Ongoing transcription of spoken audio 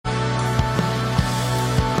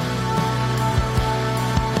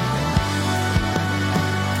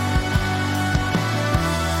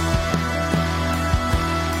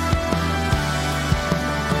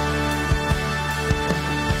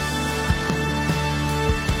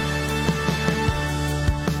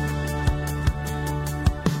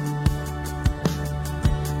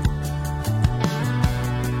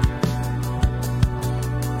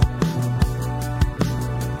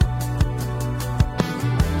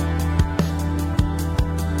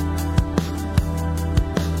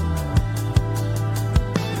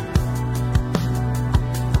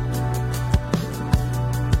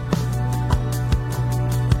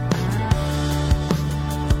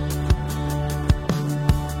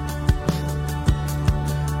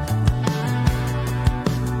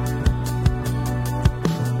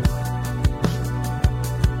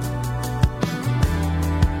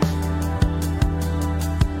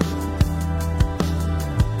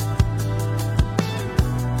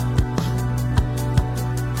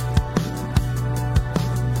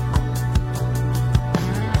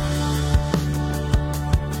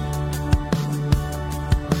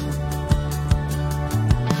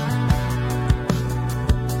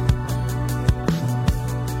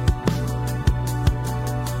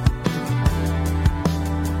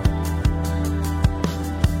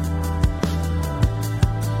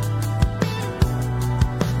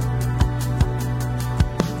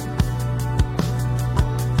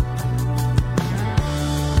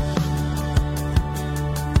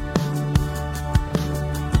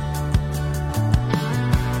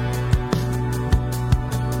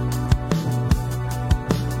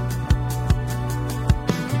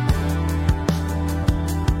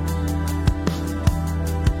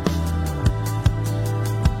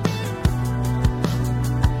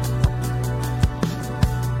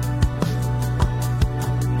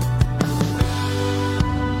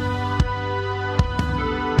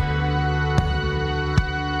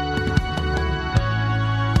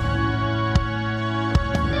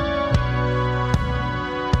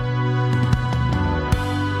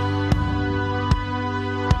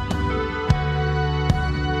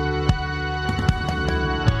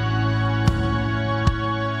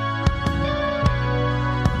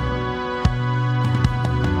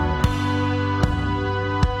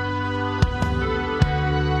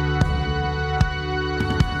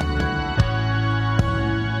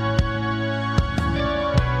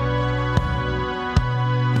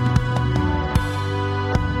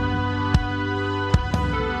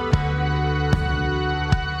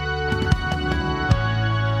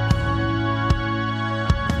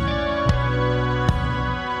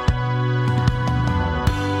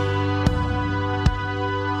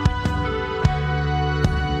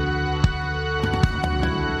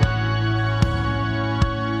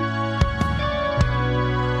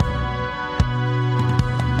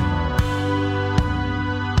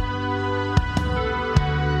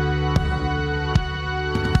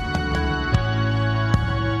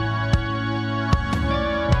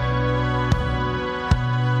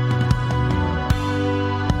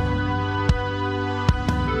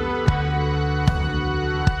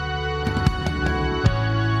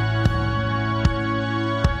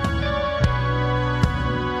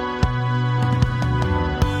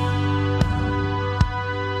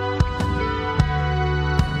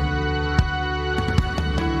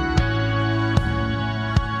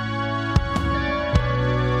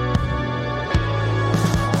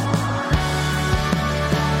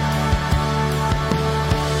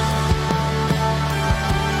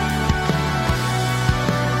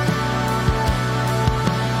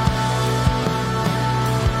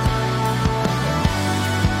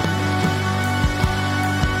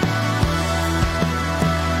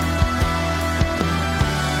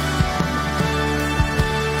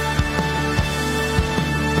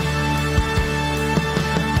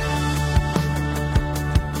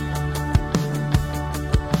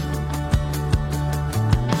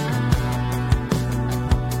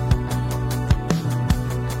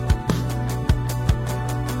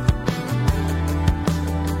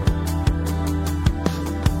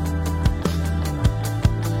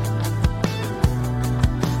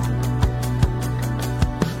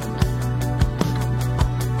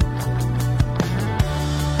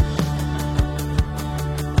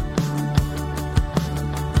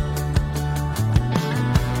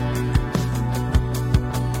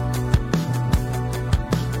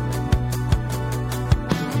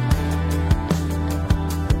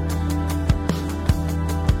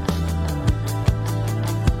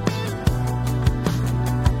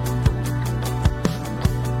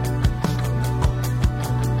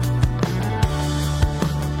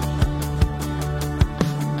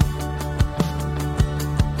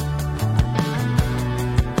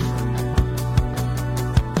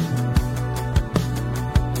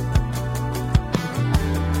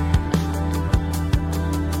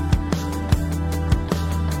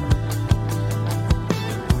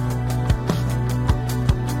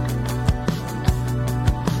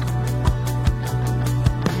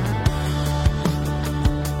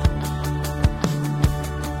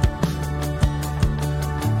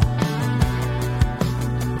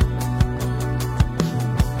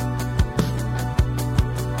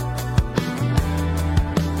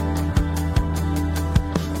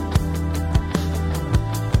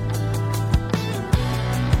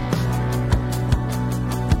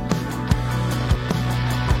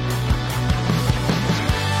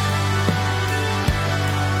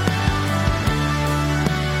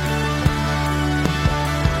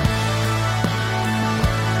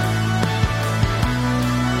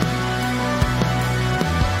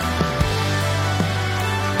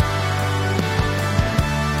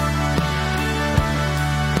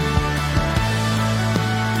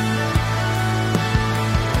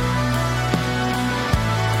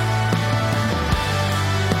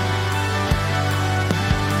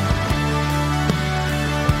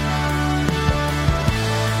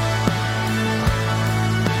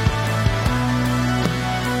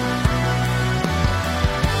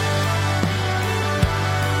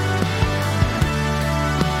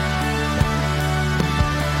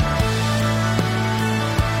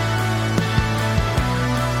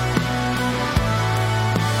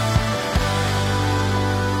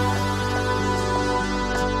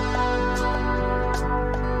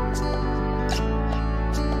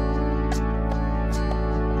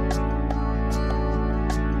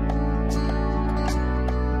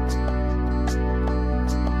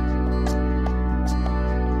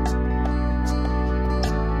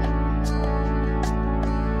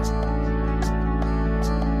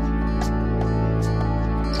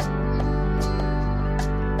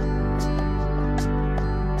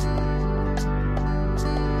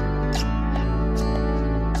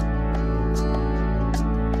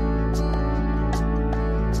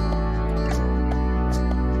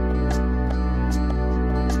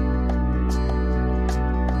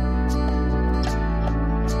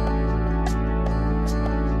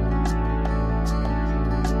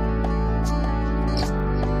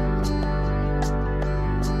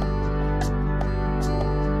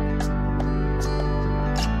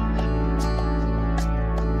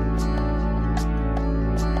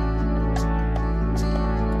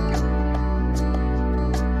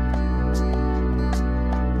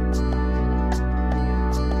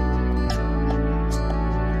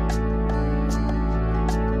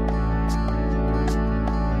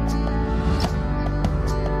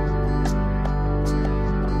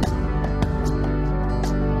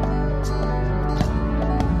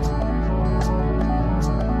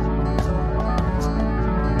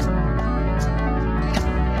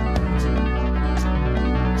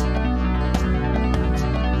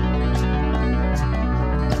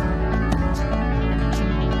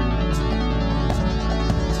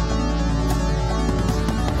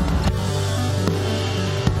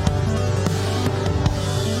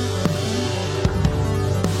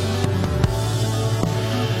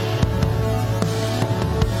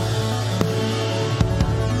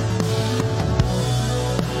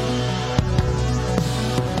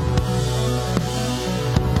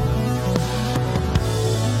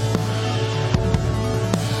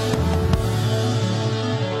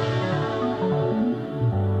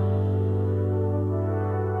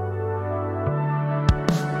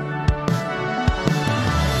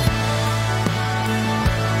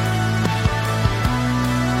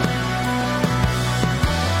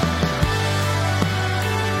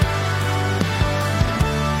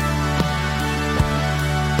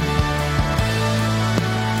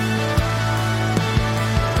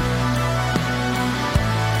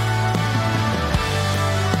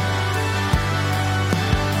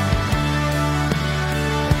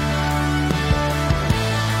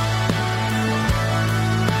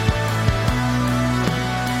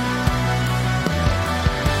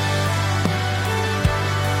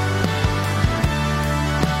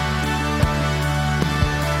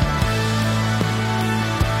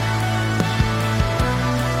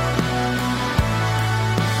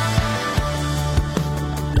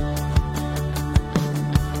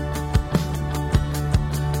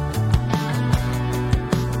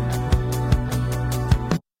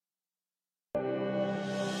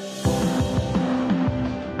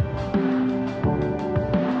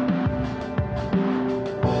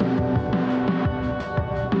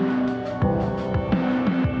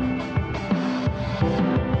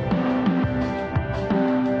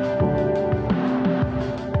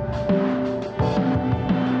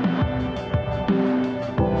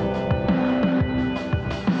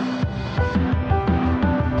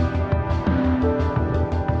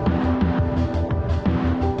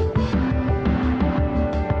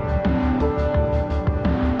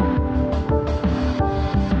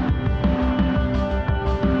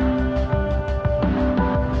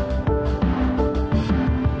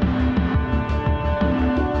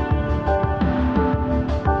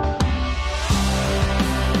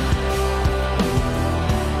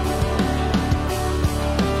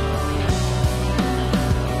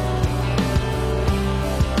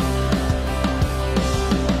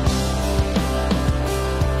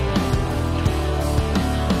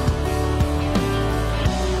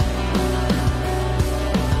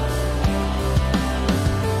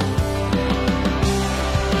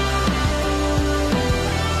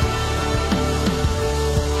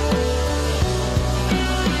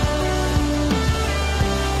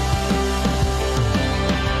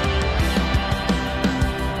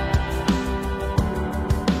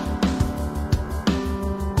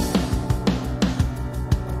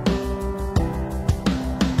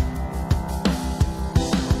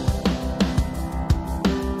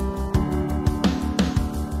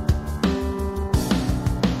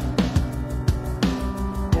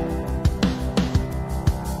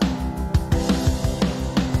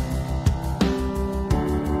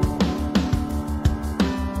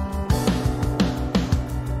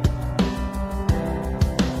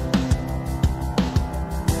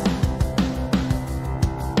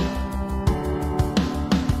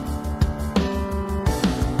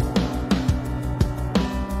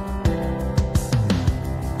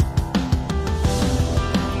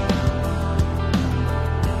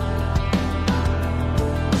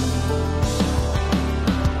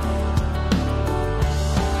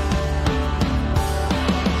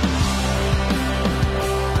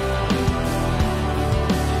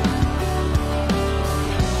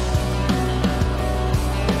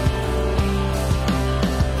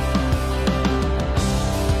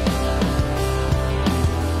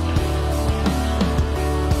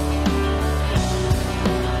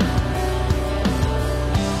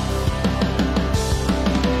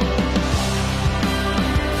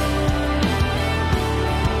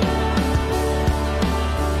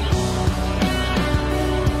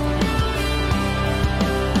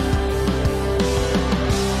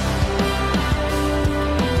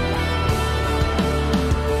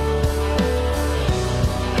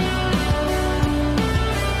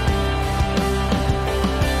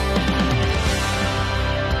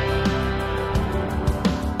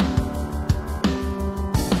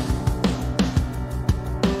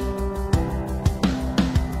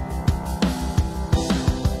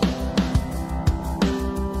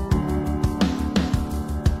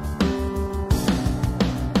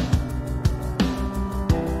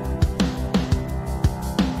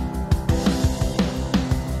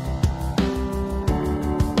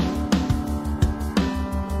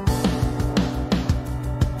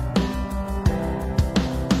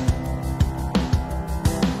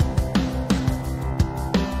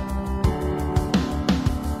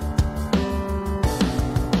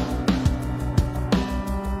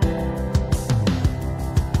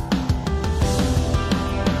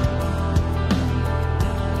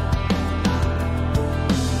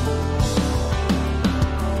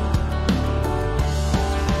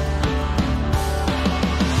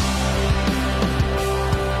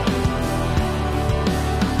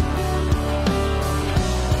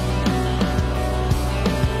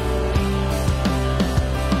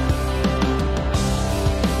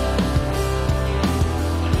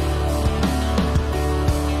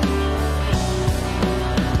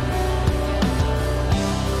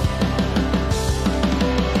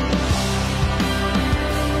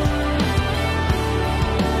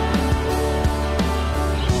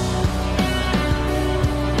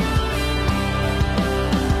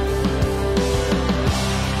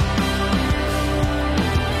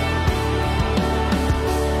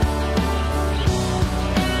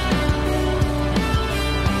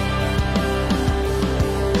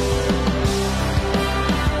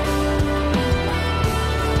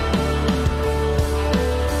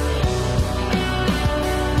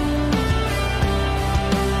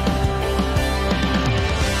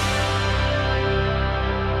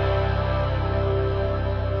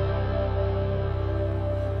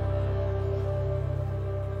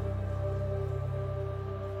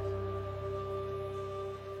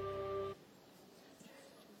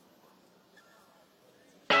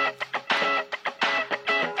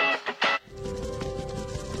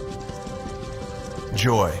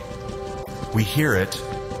Joy. We hear it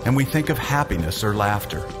and we think of happiness or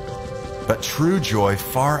laughter. But true joy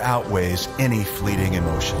far outweighs any fleeting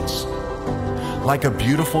emotions. Like a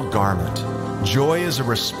beautiful garment, joy is a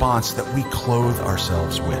response that we clothe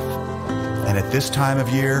ourselves with. And at this time of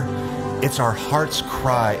year, it's our heart's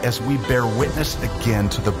cry as we bear witness again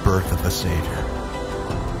to the birth of the Savior.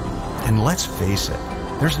 And let's face it,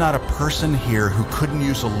 there's not a person here who couldn't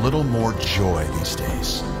use a little more joy these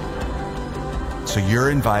days. So you're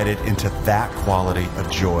invited into that quality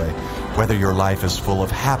of joy, whether your life is full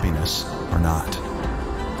of happiness or not.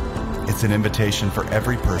 It's an invitation for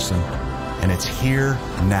every person, and it's here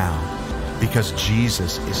now because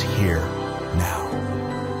Jesus is here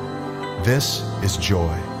now. This is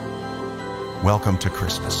joy. Welcome to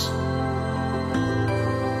Christmas.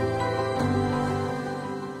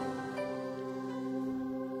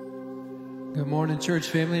 Good morning, church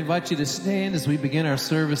family. I invite you to stand as we begin our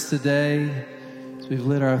service today. As we've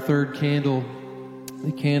lit our third candle,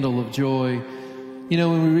 the candle of joy. You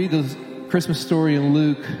know, when we read the Christmas story in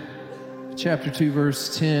Luke chapter 2,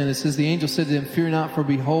 verse 10, it says, the angel said to them, "Fear not, for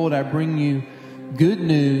behold, I bring you good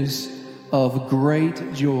news of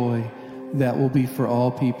great joy that will be for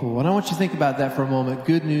all people." And I want you to think about that for a moment.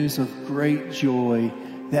 Good news of great joy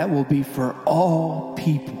that will be for all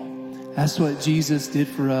people. That's what Jesus did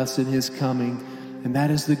for us in his coming. And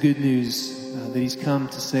that is the good news that he's come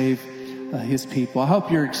to save his people. I hope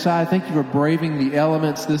you're excited. Thank you for braving the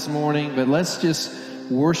elements this morning. But let's just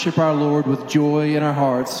worship our Lord with joy in our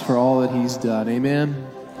hearts for all that he's done. Amen.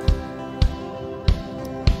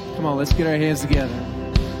 Come on, let's get our hands together.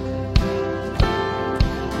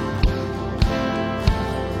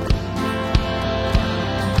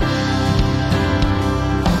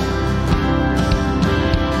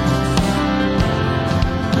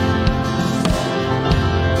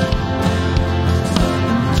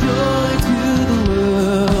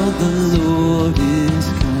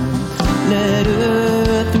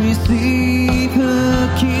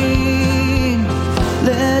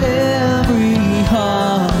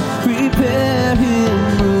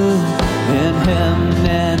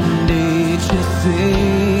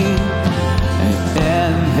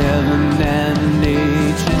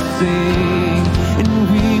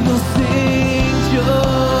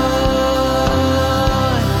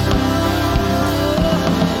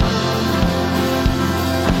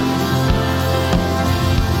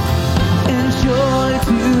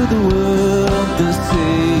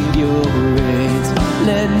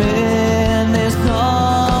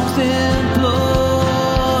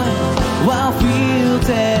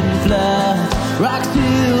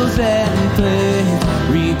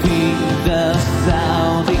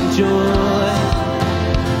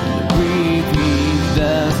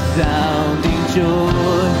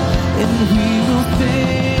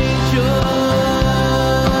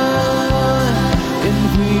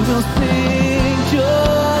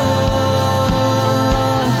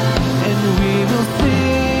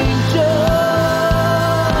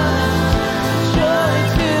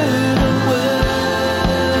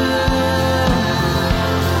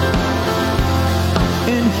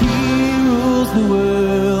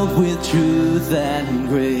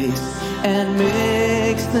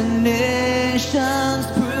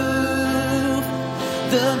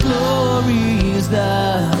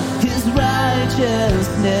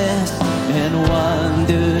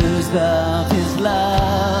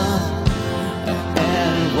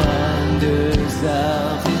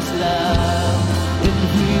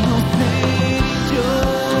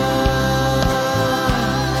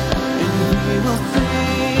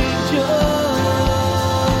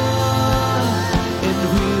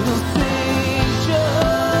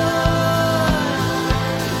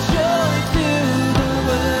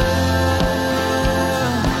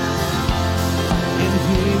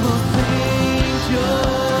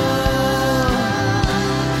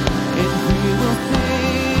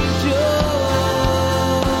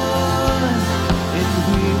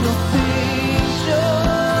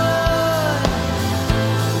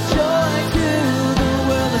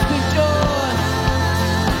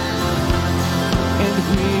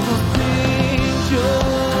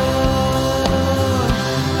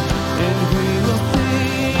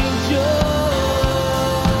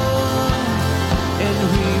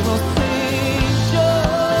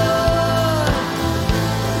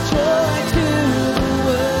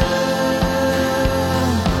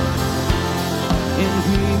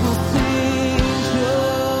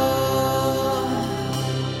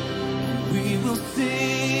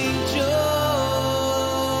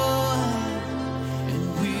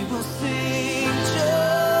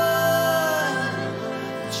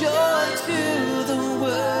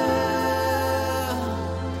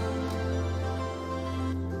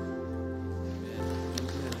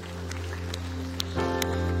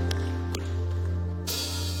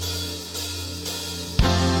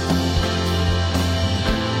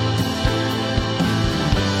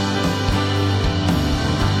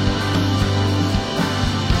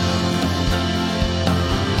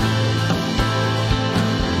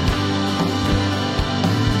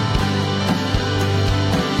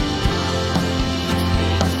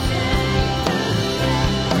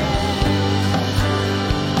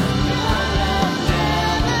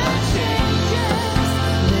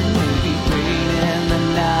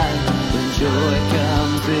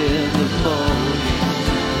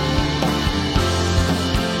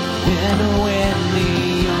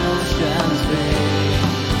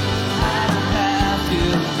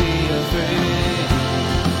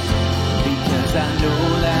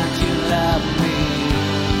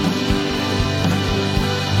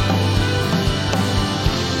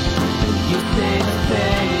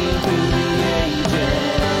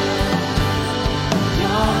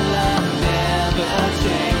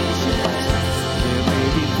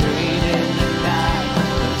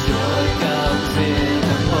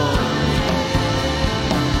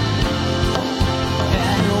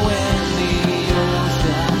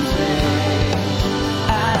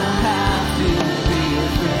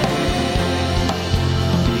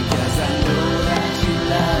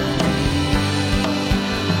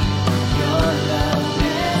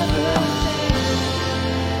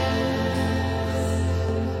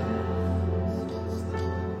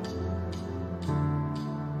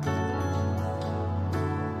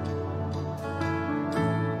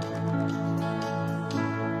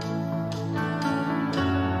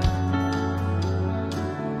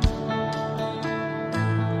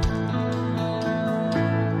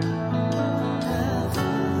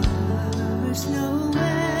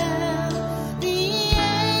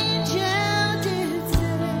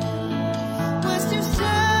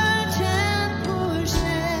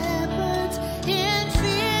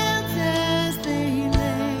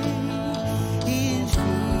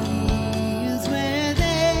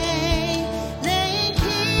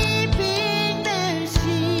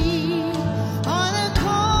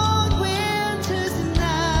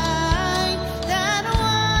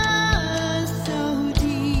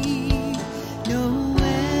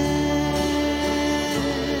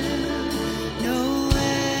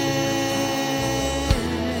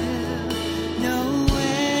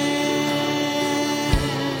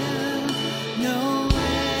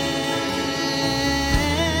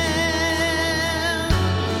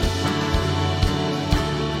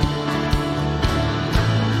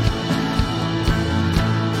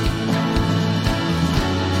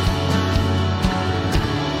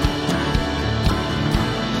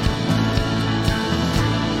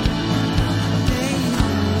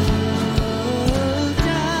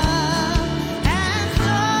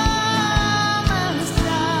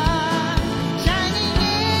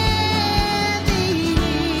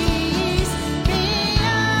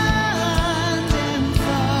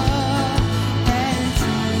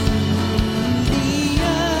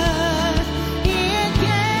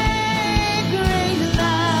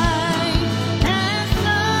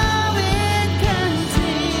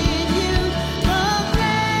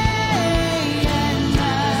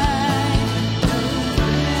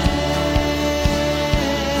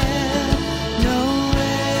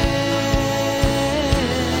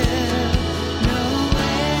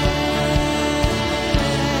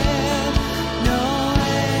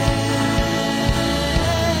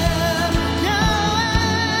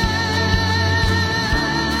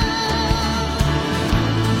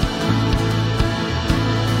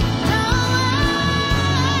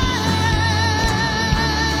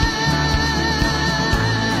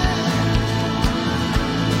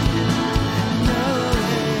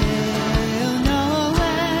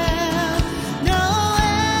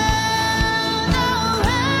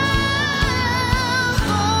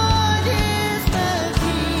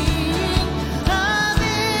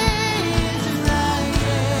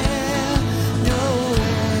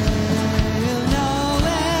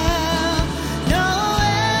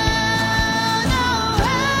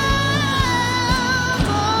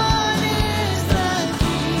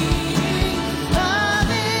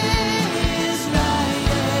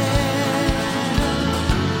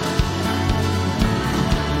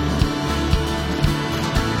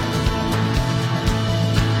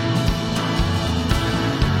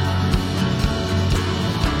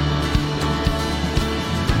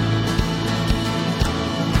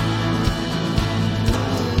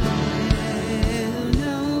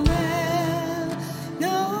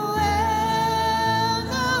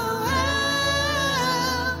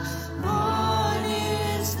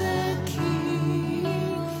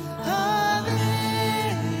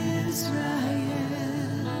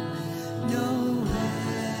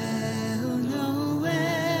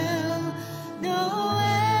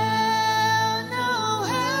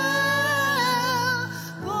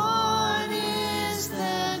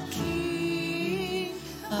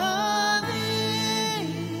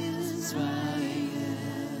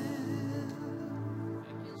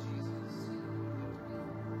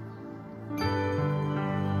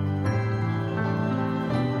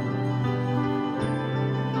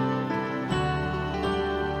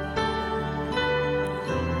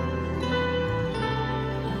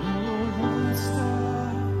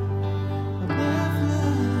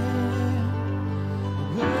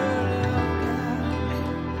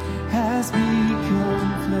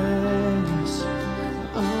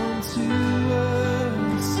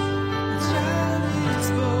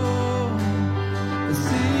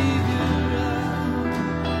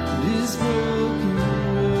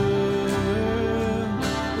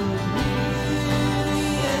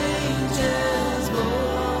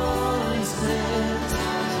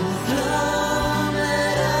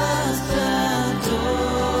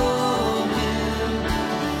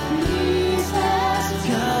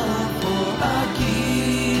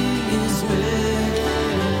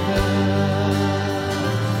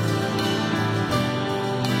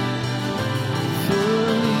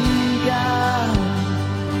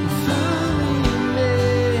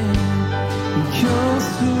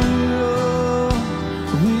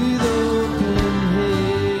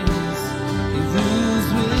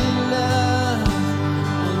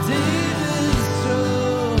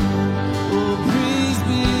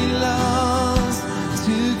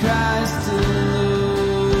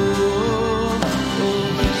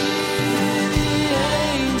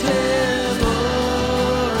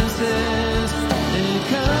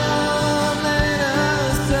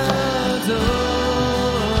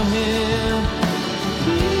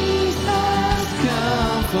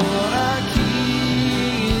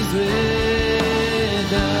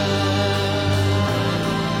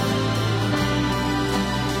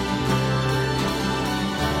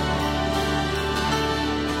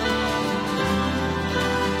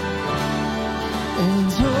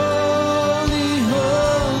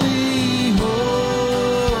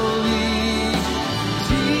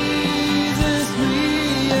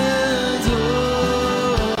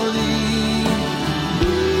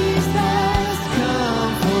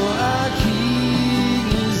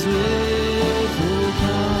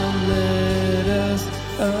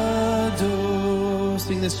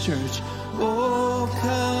 sing this, church. Oh,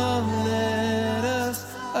 come, let us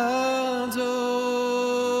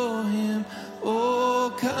adore him.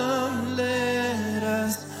 Oh, come, let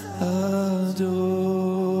us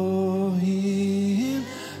adore him.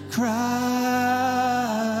 Christ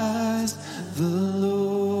the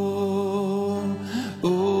Lord.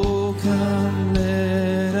 Oh, come,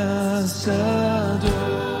 let us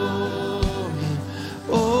adore him.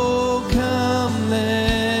 Oh, come,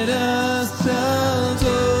 let us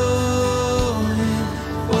adore him.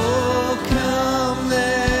 Oh, come,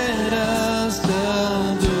 let us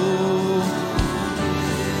adore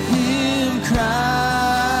him. Christ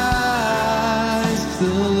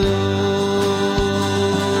the Lord.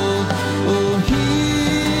 Oh,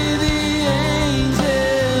 hear the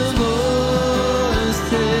angel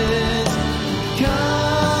voices.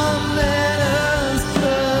 Come, let us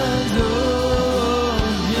adore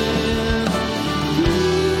him.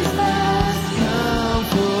 Jesus, come,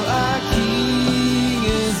 for our King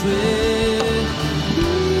is with.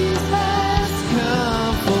 Jesus,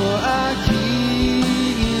 come, for our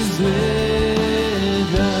King is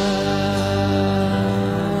with us.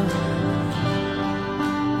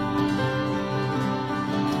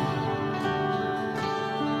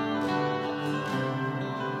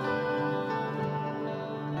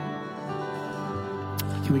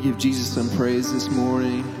 Can we give Jesus some praise this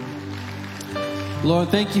morning? Lord,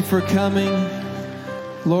 thank you for coming.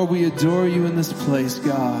 Lord, we adore you in this place,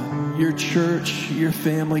 God. Your church, your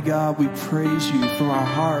family, God, we praise you from our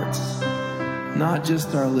hearts, not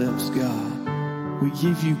just our lips, God. We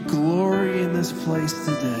give you glory in this place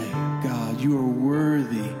today, God. You are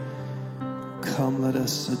worthy. Come, let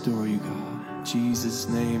us adore you, God. In Jesus'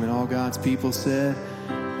 name. And all God's people said,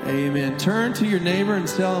 amen. Turn to your neighbor and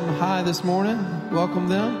tell them hi this morning. Welcome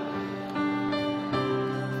them.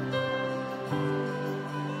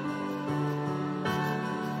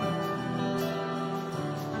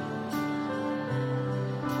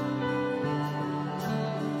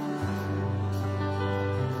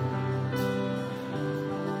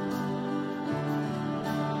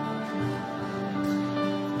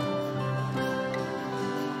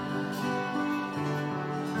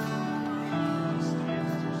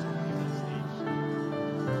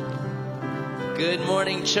 Good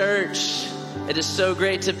morning, church. It is so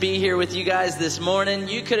great to be here with you guys this morning.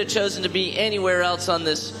 You could have chosen to be anywhere else on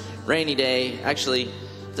this rainy day. Actually,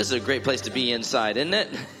 this is a great place to be inside, isn't it?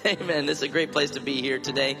 Amen. This is a great place to be here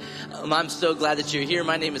today. I'm so glad that you're here.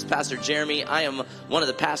 My name is Pastor Jeremy. I am one of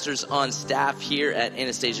the pastors on staff here at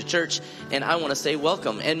Anastasia Church, and I want to say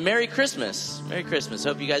welcome and Merry Christmas. Merry Christmas.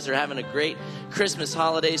 Hope you guys are having a great Christmas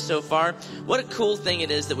holiday so far. What a cool thing it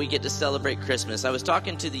is that we get to celebrate Christmas. I was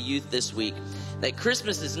talking to the youth this week that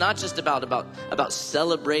Christmas is not just about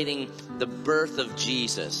celebrating the birth of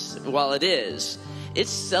Jesus. While it is, it's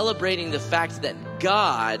celebrating the fact that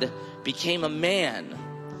God became a man.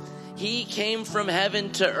 He came from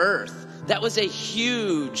heaven to earth. That was a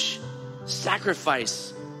huge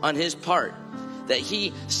sacrifice on his part, that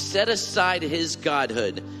he set aside his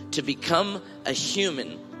godhood to become a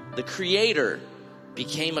human. The creator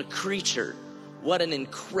became a creature. What an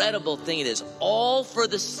incredible thing it is, all for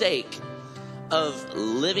the sake of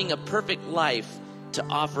living a perfect life to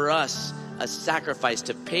offer us a sacrifice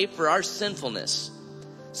to pay for our sinfulness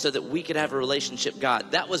so that we could have a relationship with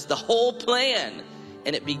God. That was the whole plan,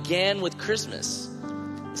 and it began with Christmas.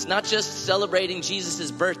 It's not just celebrating Jesus'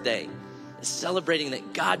 birthday. It's celebrating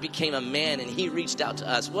that God became a man and he reached out to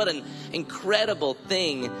us. What an incredible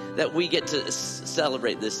thing that we get to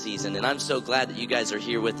celebrate this season. And I'm so glad that you guys are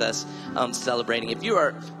here with us celebrating. If you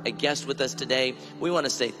are a guest with us today, we want to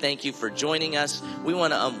say thank you for joining us. We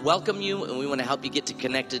want to welcome you, and we want to help you get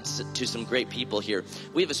connected to some great people here.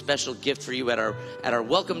 We have a special gift for you at our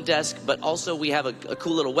welcome desk, but also we have a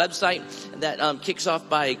cool little website that kicks off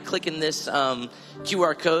by clicking this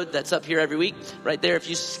QR code that's up here every week. Right there, if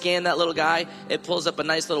you scan that little guy, it pulls up a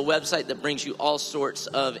nice little website that brings you all sorts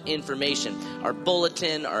of information. Our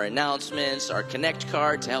bulletin, our announcements, our Connect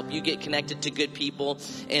card to help you get connected to good people,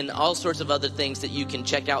 and all sorts of other things that you can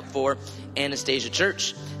check out for Anastasia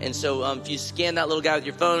Church. And so if you scan that little guy with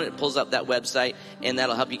your phone, it pulls up that website, and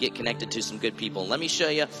that'll help you get connected to some good people. Let me show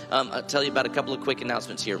you, I'll tell you about a couple of quick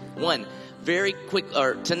announcements here. One, very quick,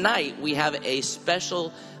 tonight we have a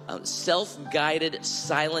special self-guided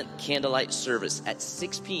silent candlelight service at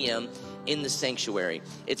 6 p.m. in the sanctuary.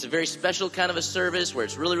 It's a very special kind of a service where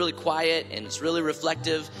it's really, really quiet and it's really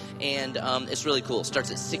reflective, and it's really cool. It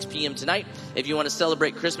starts at 6 p.m. tonight. If you want to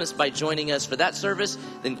celebrate Christmas by joining us for that service,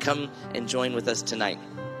 then come and join with us tonight.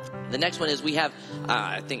 The next one is we have,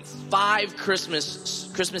 I think, 5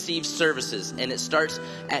 Christmas Eve services, and it starts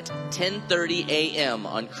at 10:30 a.m.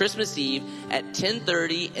 on Christmas Eve at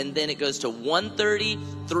 10:30, and then it goes to 1:30,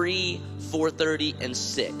 3, 4:30, and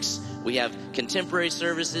 6. We have contemporary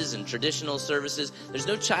services and traditional services. There's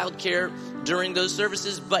no childcare during those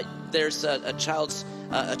services, but there's a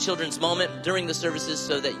children's moment during the services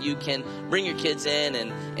so that you can bring your kids in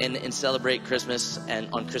and celebrate Christmas and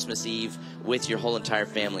on Christmas Eve with your whole entire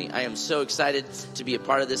family. I am so excited to be a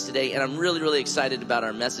part of this today, and I'm really, really excited about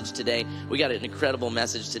our message today. We got an incredible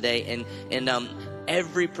message today, and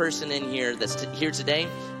every person in here that's here today,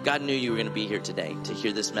 God knew you were going to be here today to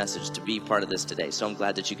hear this message, to be part of this today. So I'm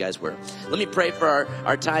glad that you guys were. Let me pray for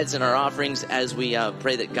our tithes and our offerings as we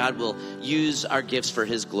pray that God will use our gifts for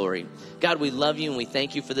his glory. God, we love you and we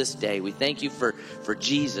thank you for this day. We thank you for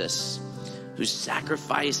Jesus, who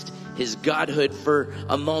sacrificed his godhood for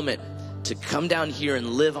a moment to come down here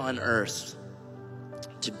and live on earth,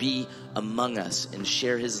 to be among us and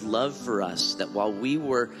share his love for us, that while we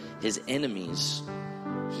were his enemies,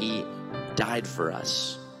 he died for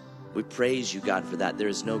us. We praise you, God, for that. There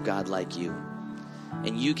is no God like you.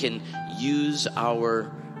 And you can use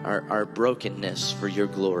our brokenness for your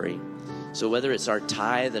glory. So whether it's our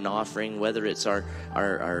tithe and offering, whether it's our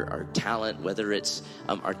talent, whether it's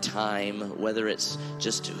our time, whether it's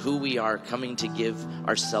just who we are coming to give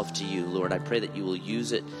ourselves to you, Lord, I pray that you will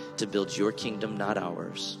use it to build your kingdom, not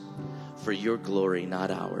ours, for your glory, not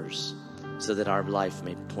ours, so that our life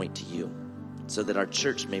may point to you, so that our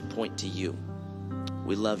church may point to you.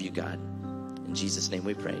 We love you, God. In Jesus' name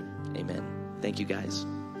we pray. Amen. Thank you, guys.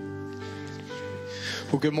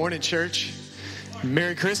 Well, good morning, church.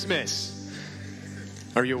 Merry Christmas.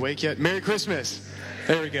 Are you awake yet? Merry Christmas.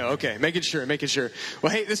 There we go. Okay, making sure.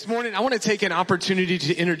 Well, hey, this morning I want to take an opportunity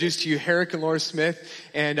to introduce to you Herrick and Laura Smith.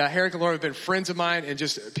 And Herrick and Laura have been friends of mine and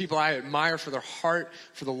just people I admire for their heart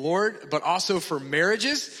for the Lord, but also for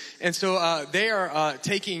marriages. And so they are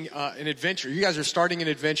taking an adventure. You guys are starting an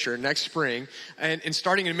adventure next spring and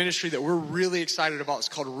starting a ministry that we're really excited about. It's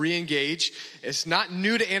called Reengage. It's not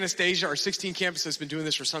new to Anastasia. Our 16 campus has been doing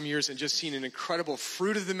this for some years and just seen an incredible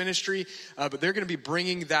fruit of the ministry. But they're going to be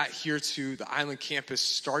bringing that here to the Island campus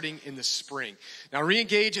starting in the spring. Now,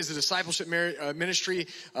 Reengage is a discipleship ministry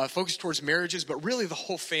focused towards marriages, but really the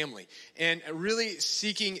whole family, and really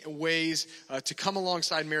seeking ways to come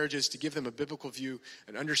alongside marriages to give them a biblical view,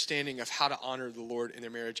 an understanding of how to honor the Lord in their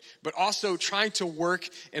marriage, but also trying to work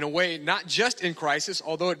in a way not just in crisis,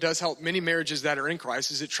 although it does help many marriages that are in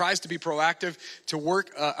crisis. It tries to be proactive to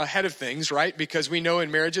work ahead of things, right? Because we know in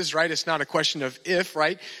marriages, right, it's not a question of if,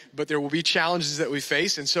 right, but there will be challenges that we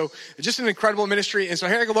face. And so just an incredible ministry. And so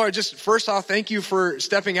Herrick and Laura, just first off, thank you for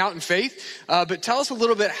stepping out in faith. But tell us a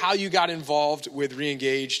little bit how you got involved with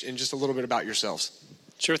Reengaged and just a little bit about yourselves.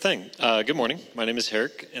 Sure thing. Good morning. My name is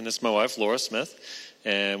Herrick, and this is my wife, Laura Smith.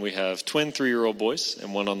 And we have twin 3-year-old boys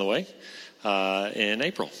and one on the way in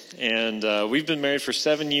April. And we've been married for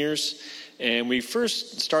 7 years. And we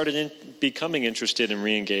first started becoming interested in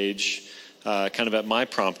Reengage kind of at my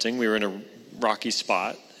prompting. We were in a rocky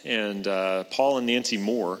spot, and Paul and Nancy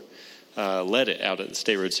Moore led it out at the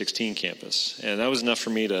State Road 16 campus. And that was enough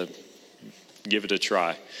for me to give it a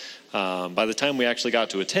try. By the time we actually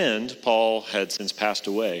got to attend, Paul had since passed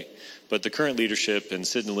away. But the current leadership and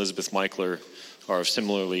Sid and Elizabeth Michler are of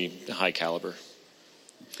similarly high caliber.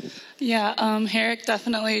 Yeah, Herrick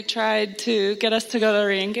definitely tried to get us to go to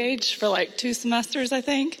Reengage for like 2 semesters, I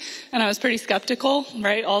think. And I was pretty skeptical,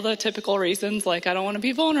 right? All the typical reasons, like I don't want to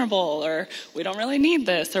be vulnerable, or we don't really need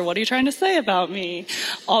this, or what are you trying to say about me?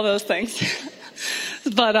 All those things.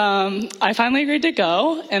 But I finally agreed to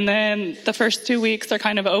go. And then the first 2 weeks are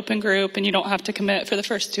kind of open group, and you don't have to commit for the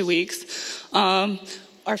first 2 weeks.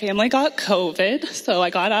 Our family got COVID, so I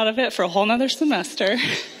got out of it for a whole nother semester.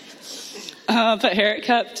 But Herrick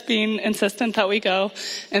kept being insistent that we go.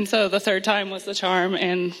 And so the third time was the charm,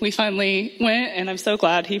 and we finally went, and I'm so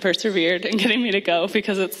glad he persevered in getting me to go,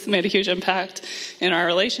 because it's made a huge impact in our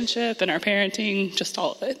relationship and our parenting, just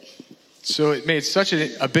all of it. So it made such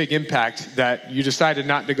a big impact that you decided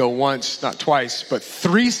not to go once, not twice, but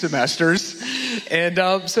 3 semesters. And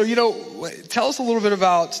so, tell us a little bit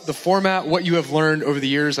about the format, what you have learned over the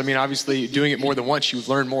years. I mean, obviously, doing it more than once, you've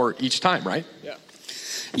learned more each time, right?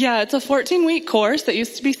 Yeah, it's a 14-week course that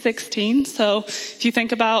used to be 16. So if you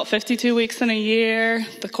think about 52 weeks in a year,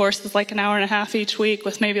 the course is like an hour and a half each week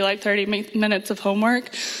with maybe like 30 minutes of homework.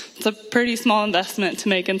 It's a pretty small investment to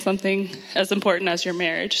make in something as important as your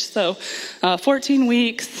marriage. So 14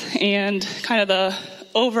 weeks, and kind of the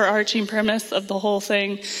overarching premise of the whole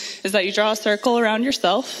thing is that you draw a circle around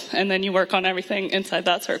yourself, and then you work on everything inside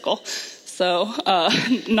that circle. So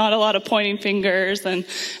not a lot of pointing fingers and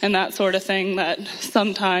that sort of thing that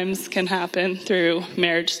sometimes can happen through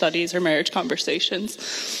marriage studies or marriage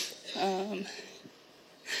conversations. And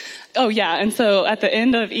so at the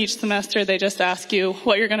end of each semester, they just ask you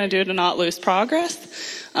what you're going to do to not lose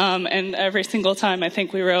progress. And every single time I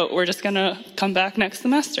think we wrote, we're just going to come back next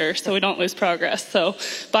semester so we don't lose progress. So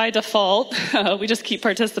by default, we just keep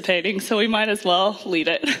participating, so we might as well lead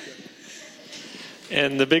it.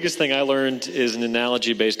 And the biggest thing I learned is an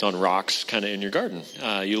analogy based on rocks kind of in your garden.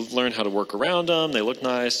 You learn how to work around them. They look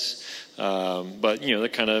nice, but, they're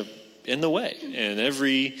kind of in the way. And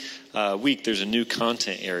every week there's a new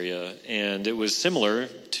content area. And it was similar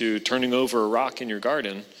to turning over a rock in your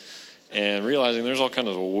garden and realizing there's all kind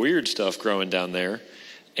of weird stuff growing down there.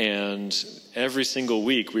 And every single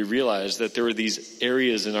week we realized that there were these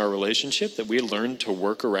areas in our relationship that we had learned to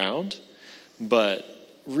work around, but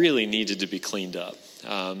really needed to be cleaned up.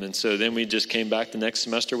 And so then we just came back the next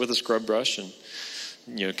semester with a scrub brush and,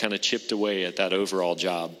 kind of chipped away at that overall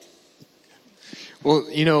job. Well,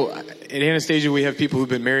 at Anastasia, we have people who've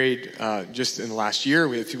been married just in the last year.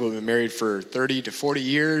 We have people who've been married for 30 to 40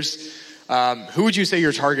 years. Who would you say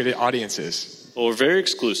your targeted audience is? Well, we're very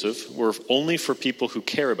exclusive. We're only for people who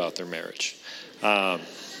care about their marriage.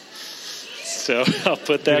 So I'll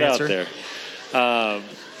put that out there.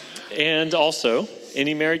 And also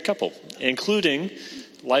any married couple, including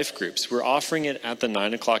life groups. We're offering it at the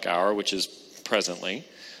 9 o'clock hour, which is presently,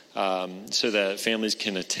 so that families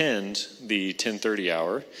can attend the 10:30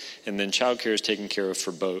 hour, and then childcare is taken care of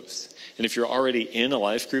for both. And if you're already in a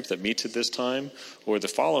life group that meets at this time or the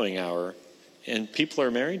following hour, and people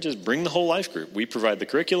are married, just bring the whole life group. We provide the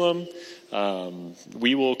curriculum.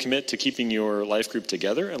 We will commit to keeping your life group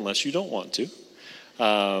together unless you don't want to.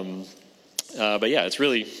 But yeah, it's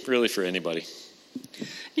really, really for anybody.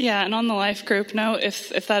 Yeah, and on the life group note,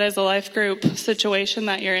 if that is a life group situation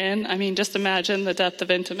that you're in, just imagine the depth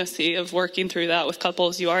of intimacy of working through that with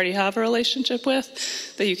couples you already have a relationship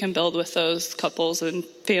with, that you can build with those couples and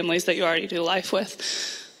families that you already do life with.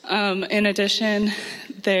 In addition,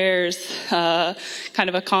 there's kind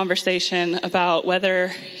of a conversation about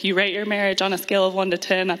whether you rate your marriage on a scale of 1 to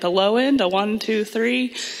 10 at the low end, a 1, 2,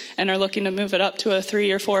 3, and are looking to move it up to a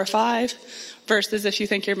 3 or 4 or 5. Versus if you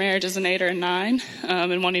think your marriage is an 8 or a 9,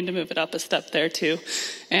 and wanting to move it up a step there too.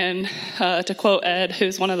 And to quote Ed,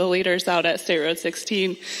 who's one of the leaders out at State Road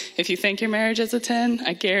 16, if you think your marriage is a 10,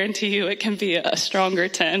 I guarantee you it can be a stronger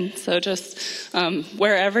 10. So just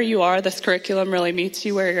wherever you are, this curriculum really meets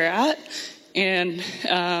you where you're at and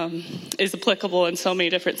is applicable in so many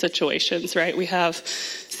different situations, right? We have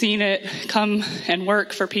seen it come and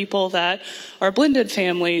work for people that are blended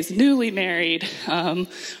families, newly married,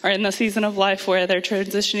 are in the season of life where they're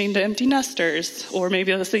transitioning to empty nesters, or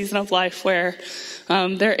maybe the season of life where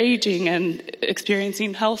they're aging and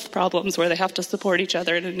experiencing health problems where they have to support each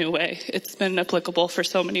other in a new way. It's been applicable for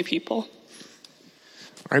so many people.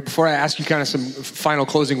 All right, before I ask you kind of some final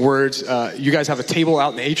closing words, you guys have a table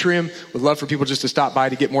out in the atrium. Would love for people just to stop by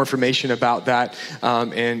to get more information about that.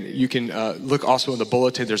 And you can look also in the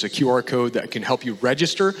bulletin. There's a QR code that can help you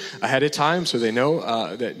register ahead of time so they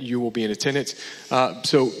know that you will be in attendance.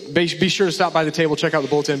 So be sure to stop by the table, check out the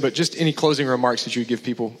bulletin, but just any closing remarks that you would give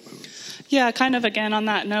people. Yeah, kind of again on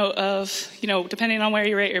that note of, depending on where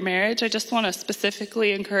you rate your marriage, I just want to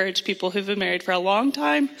specifically encourage people who've been married for a long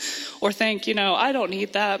time or think, I don't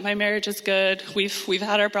need that. My marriage is good. We've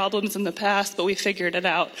had our problems in the past, but we figured it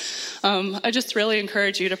out. I just really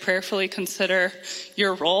encourage you to prayerfully consider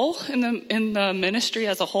your role in the ministry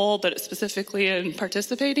as a whole, but specifically in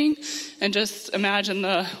participating, and just imagine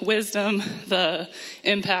the wisdom, the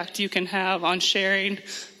impact you can have on sharing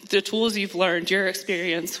the tools you've learned, your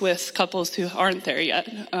experience with couples who aren't there yet.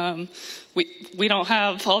 We don't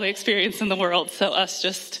have all the experience in the world, so us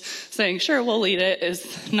just saying, sure, we'll lead it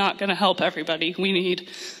is not going to help everybody. We need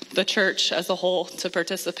the church as a whole to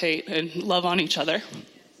participate and love on each other.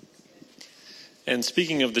 And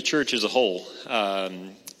speaking of the church as a whole,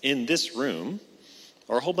 in this room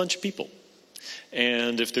are a whole bunch of people.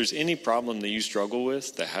 And if there's any problem that you struggle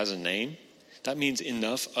with that has a name, that means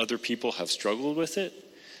enough other people have struggled with it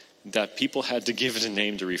that people had to give it a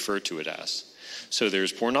name to refer to it as. So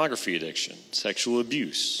there's pornography addiction, sexual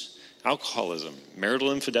abuse, alcoholism,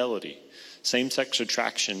 marital infidelity, same-sex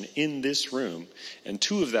attraction in this room, and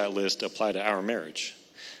 2 of that list apply to our marriage.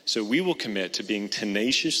 So we will commit to being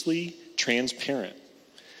tenaciously transparent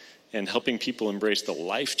and helping people embrace the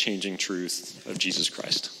life-changing truth of Jesus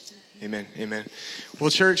Christ. Amen, amen.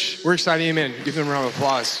 Well, church, we're excited, amen. Give them a round of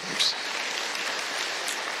applause.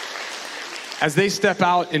 as they step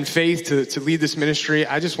out in faith to lead this ministry,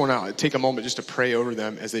 I just want to take a moment just to pray over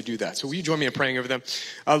them as they do that. So will you join me in praying over them?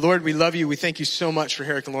 Lord, we love you. We thank you so much for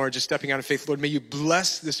Herrick and Laura just stepping out in faith. Lord, may you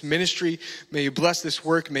bless this ministry. May you bless this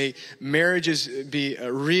work. May marriages be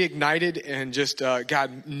reignited and just,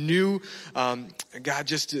 God, new, God,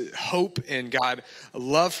 just hope and God,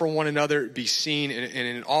 love for one another be seen. And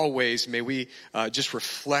in all ways, may we just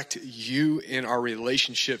reflect you in our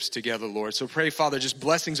relationships together, Lord. So pray, Father, just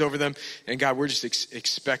blessings over them. And God, we're just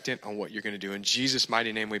expectant on what you're going to do. In Jesus'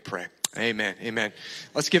 mighty name we pray. Amen. Amen.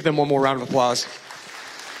 Let's give them one more round of applause.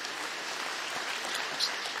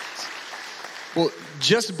 Well,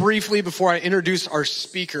 just briefly before I introduce our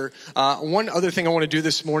speaker, one other thing I want to do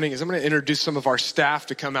this morning is I'm going to introduce some of our staff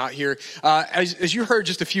to come out here. As you heard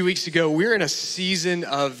just a few weeks ago, we're in a season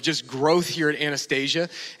of just growth here at Anastasia.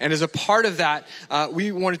 And as a part of that,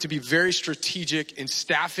 we wanted to be very strategic in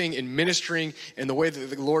staffing and ministering in the way that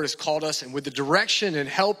the Lord has called us. And with the direction and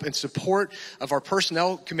help and support of our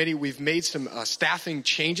personnel committee, we've made some staffing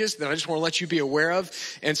changes that I just want to let you be aware of.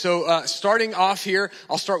 And so starting off here,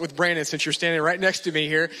 I'll start with Brandon since you're standing right next to me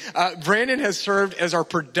here. Brandon has served as our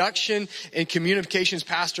production and communications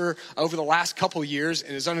pastor over the last couple years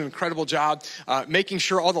and has done an incredible job making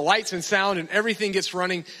sure all the lights and sound and everything gets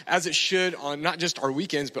running as it should on not just our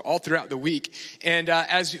weekends, but all throughout the week. And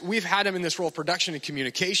as we've had him in this role of production and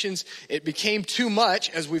communications, it became too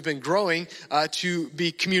much as we've been growing to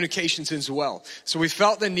be communications as well. So we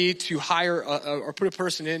felt the need to hire or put a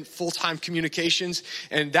person in full-time communications,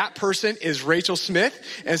 and that person is Rachel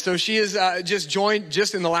Smith. And so she is just joined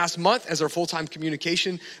just in the last month as our full-time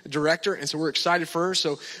communication director. And so we're excited for her.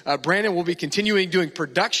 So Brandon will be continuing doing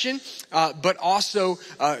production, but also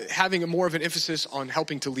having more of an emphasis on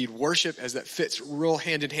helping to lead worship as that fits real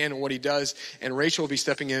hand in hand in what he does. And Rachel will be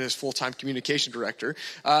stepping in as full-time communication director.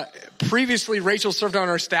 Previously, Rachel served on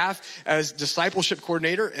our staff as discipleship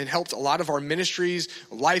coordinator and helped a lot of our ministries,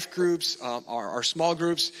 life groups, our small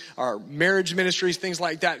groups, our marriage ministries, things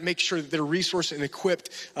like that, make sure that they're resourced and equipped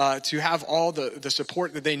to have all the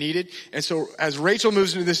support that they needed. And so as Rachel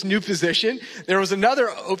moves into this new position, there was another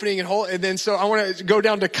opening and hole. And then so I want to go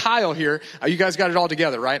down to Kyle here. You guys got it all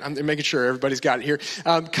together, right? I'm making sure everybody's got it here.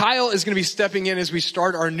 Kyle is going to be stepping in as we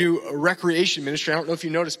start our new recreation ministry. I don't know if you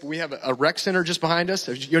noticed, but we have a rec center just behind us.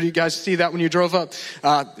 Did you guys see that when you drove up?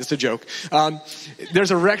 It's a joke.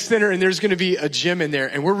 There's a rec center and there's going to be a gym in there.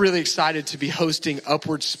 And we're really excited to be hosting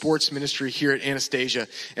Upward Sports Ministry here at Anastasia.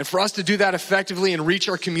 And for us to do that effectively and reach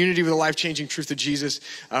our community with a life-changing truth of Jesus,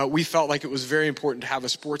 we felt like it was very important to have a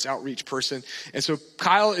sports outreach person. And so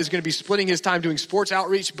Kyle is going to be splitting his time doing sports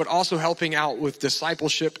outreach, but also helping out with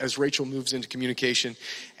discipleship as Rachel moves into communication.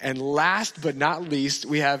 And last but not least,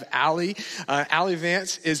 we have Allie. Allie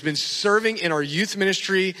Vance has been serving in our youth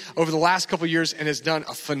ministry over the last couple of years and has done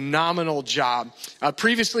a phenomenal job.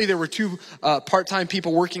 Previously, there were two part-time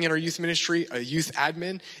people working in our youth ministry, a youth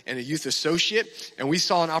admin and a youth associate. And we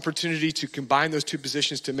saw an opportunity to combine those two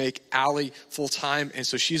positions to make Allie full-time. And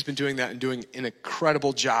so she's been doing that and doing an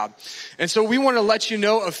incredible job. And so we want to let you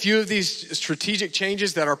know a few of these strategic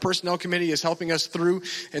changes that our personnel committee is helping us through,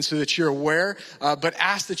 and so that you're aware, but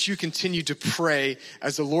ask that you continue to pray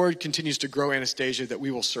as the Lord continues to grow Anastasia, that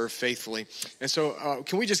we will serve faithfully. And so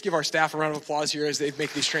can we just give our staff a round of applause here as they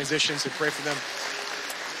make these transitions and pray for them?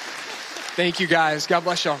 Thank you, guys. God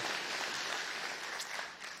bless y'all.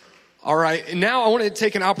 All right, and now I want to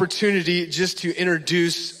take an opportunity just to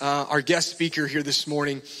introduce our guest speaker here this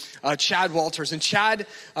morning, Chad Walters. And Chad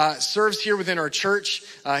serves here within our church.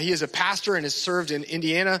 He is a pastor and has served in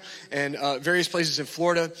Indiana and various places in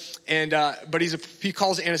Florida. And but he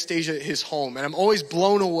calls Anastasia his home. And I'm always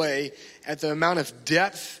blown away at the amount of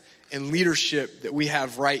depth and leadership that we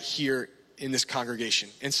have right here in this congregation.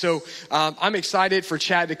 And so I'm excited for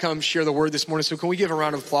Chad to come share the word this morning. So can we give a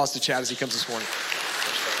round of applause to Chad as he comes this morning?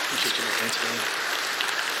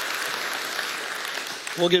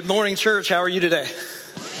 Well, good morning, church. How are you today?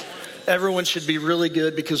 Everyone should be really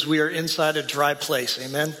good because we are inside a dry place.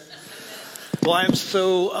 Amen. Well, I'm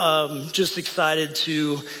so just excited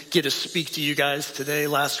to get to speak to you guys today.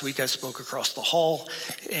 Last week I spoke across the hall,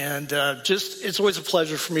 and it's always a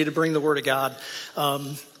pleasure for me to bring the Word of God.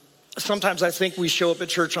 Sometimes I think we show up at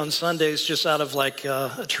church on Sundays just out of like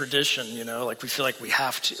a tradition, you know, like we feel like we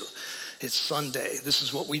have to. It's Sunday. This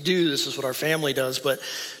is what we do. This is what our family does. But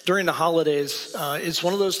during the holidays, it's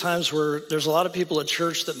one of those times where there's a lot of people at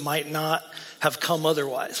church that might not have come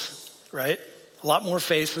otherwise, right? A lot more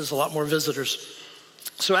faces, a lot more visitors.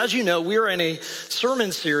 So as you know, we're in a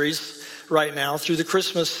sermon series right now through the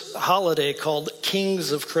Christmas holiday called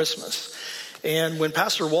Kings of Christmas. And when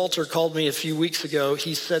Pastor Walter called me a few weeks ago,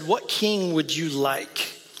 he said, "What king would you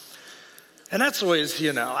like?" And that's always,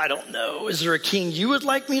 I don't know. Is there a king you would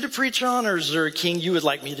like me to preach on, or is there a king you would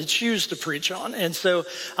like me to choose to preach on? And so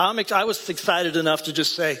I was excited enough to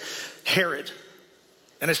just say Herod.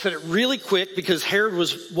 And I said it really quick because Herod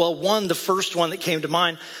was, one, the first one that came to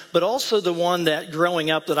mind, but also the one that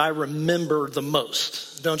growing up that I remember the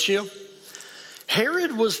most, don't you?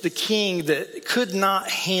 Herod was the king that could not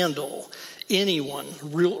handle anyone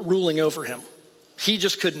ruling over him. He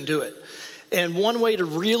just couldn't do it. And one way to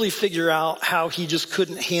really figure out how he just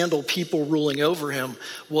couldn't handle people ruling over him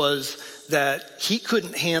was that he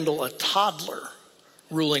couldn't handle a toddler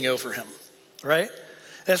ruling over him, right?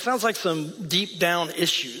 That sounds like some deep down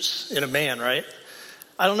issues in a man, right?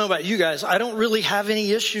 I don't know about you guys. I don't really have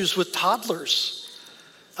any issues with toddlers.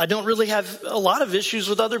 I don't really have a lot of issues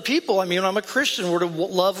with other people. I mean, I'm a Christian. We're to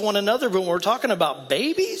love one another, but when we're talking about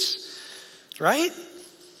babies, right?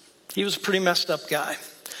 He was a pretty messed up guy.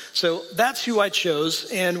 So that's who I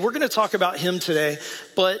chose, and we're going to talk about him today.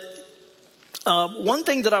 But one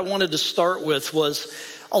thing that I wanted to start with was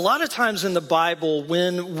a lot of times in the Bible,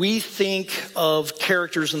 when we think of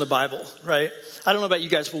characters in the Bible, right? I don't know about you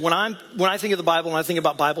guys, but when I think of the Bible and I think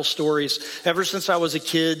about Bible stories, ever since I was a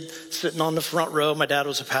kid sitting on the front row, my dad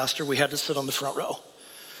was a pastor, we had to sit on the front row.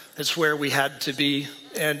 It's where we had to be.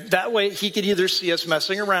 And that way he could either see us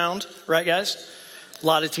messing around, right guys? A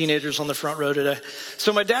lot of teenagers on the front row today.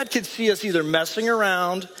 So my dad could see us either messing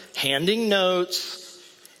around, handing notes.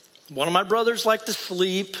 One of my brothers liked to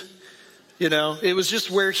sleep. It was just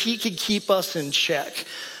where he could keep us in check.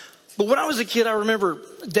 But when I was a kid, I remember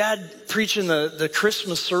Dad preaching the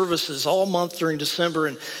Christmas services all month during December.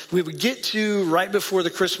 And we would get to right before the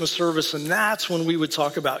Christmas service, and that's when we would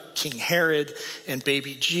talk about King Herod and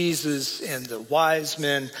baby Jesus and the wise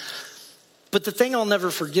men. But the thing I'll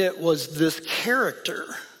never forget was this character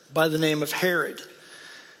by the name of Herod.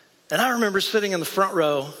 And I remember sitting in the front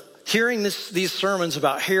row, hearing these sermons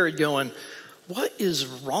about Herod going, what is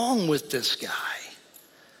wrong with this guy?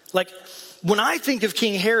 Like, when I think of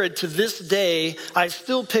King Herod to this day, I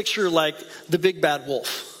still picture like the big bad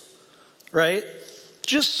wolf, right?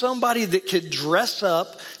 Just somebody that could dress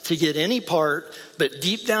up to get any part, but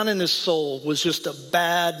deep down in his soul was just a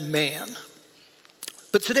bad man.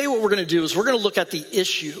 But today what we're going to do is we're going to look at the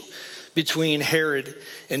issue between Herod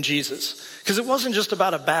and Jesus. Because it wasn't just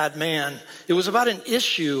about a bad man. It was about an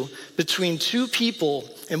issue between two people,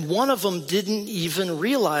 and one of them didn't even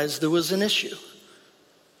realize there was an issue.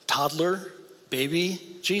 Toddler, baby,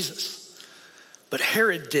 Jesus. But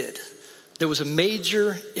Herod did. There was a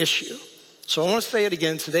major issue. So I want to say it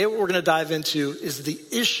again. Today what we're going to dive into is the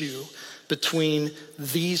issue between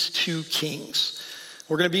these two kings.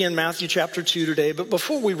 We're going to be in Matthew chapter 2 today, but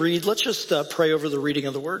before we read, let's just pray over the reading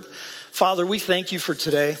of the word. Father, we thank you for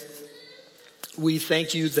today. We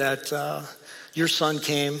thank you that your son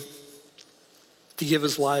came to give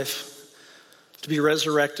his life, to be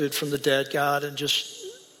resurrected from the dead, God, and just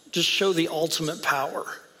show the ultimate power,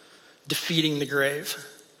 defeating the grave.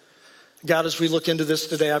 God, as we look into this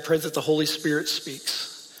today, I pray that the Holy Spirit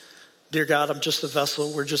speaks. Dear God, I'm just a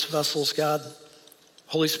vessel. We're just vessels, God.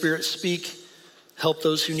 Holy Spirit, speak. Help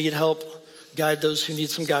those who need help. Guide those who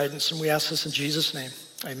need some guidance. And we ask this in Jesus' name.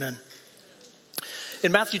 Amen.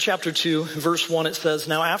 In Matthew chapter 2, verse 1, it says,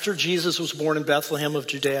 Now after Jesus was born in Bethlehem of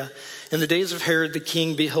Judea, in the days of Herod the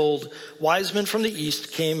king, behold, wise men from the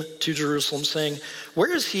east came to Jerusalem, saying,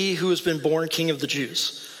 Where is he who has been born king of the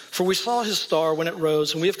Jews? For we saw his star when it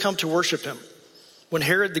rose, and we have come to worship him. When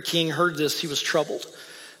Herod the king heard this, he was troubled.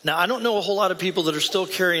 Now, I don't know a whole lot of people that are still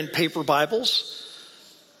carrying paper Bibles.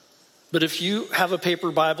 But if you have a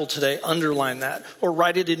paper Bible today, underline that or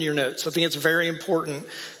write it in your notes. I think it's very important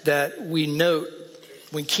that we note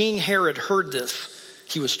when King Herod heard this,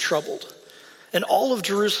 he was troubled. And all of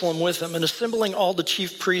Jerusalem with him, and assembling all the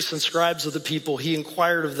chief priests and scribes of the people, he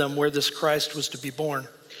inquired of them where this Christ was to be born.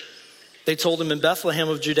 They told him in Bethlehem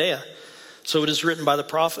of Judea. So it is written by the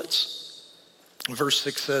prophets. Verse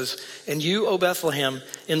 6 says, And you, O Bethlehem,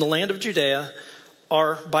 in the land of Judea,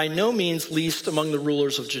 are by no means least among the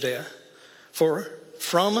rulers of Judea. For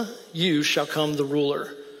from you shall come the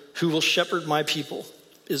ruler who will shepherd my people,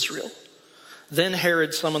 Israel. Then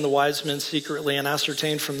Herod summoned the wise men secretly and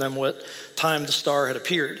ascertained from them what time the star had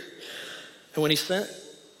appeared. And when he sent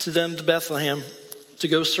to them to Bethlehem to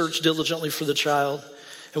go search diligently for the child,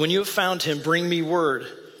 and when you have found him, bring me word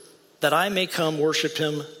that I may come worship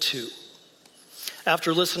him too.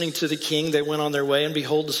 After listening to the king, they went on their way, and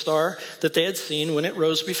behold, the star that they had seen when it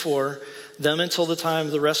rose before them until the time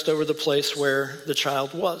of the rest over the place where the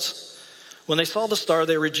child was. When they saw the star,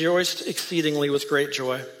 they rejoiced exceedingly with great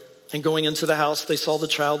joy. And going into the house, they saw the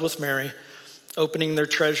child with Mary. Opening their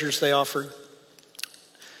treasures, they offered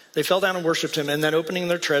They fell down and worshiped him, and then opening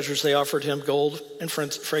their treasures, they offered him gold and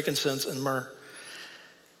frankincense and myrrh.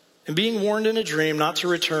 And being warned in a dream not to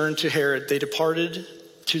return to Herod, they departed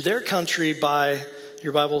to their country by,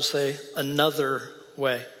 your Bible will say, another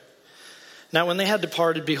way. Now when they had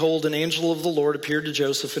departed, behold, an angel of the Lord appeared to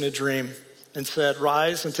Joseph in a dream and said,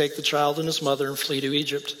 rise and take the child and his mother and flee to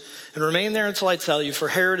Egypt. And remain there until I tell you, for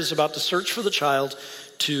Herod is about to search for the child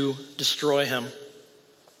to destroy him.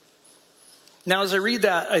 Now, as I read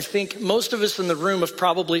that, I think most of us in the room have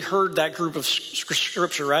probably heard that group of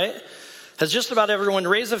scripture, right? Has just about everyone,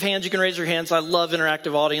 raise of hands, you can raise your hands. I love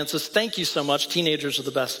interactive audiences. Thank you so much. Teenagers are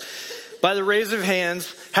the best. By the raise of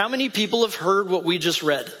hands, how many people have heard what we just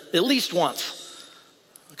read? At least once.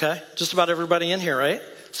 Okay? Just about everybody in here, right?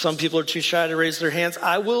 Some people are too shy to raise their hands.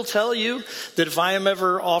 I will tell you that if I am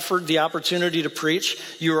ever offered the opportunity to preach,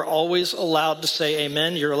 you are always allowed to say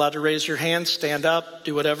amen. You're allowed to raise your hand, stand up,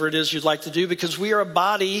 do whatever it is you'd like to do, because we are a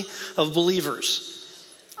body of believers.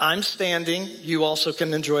 I'm standing. You also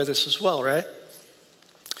can enjoy this as well, right?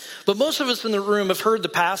 But most of us in the room have heard the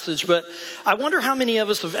passage, but I wonder how many of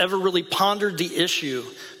us have ever really pondered the issue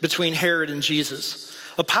between Herod and Jesus.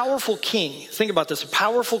 A powerful king, think about this, a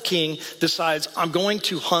powerful king decides, I'm going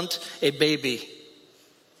to hunt a baby.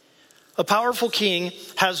 A powerful king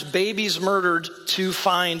has babies murdered to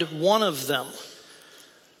find one of them.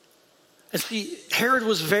 And see, Herod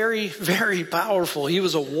was very, very powerful. He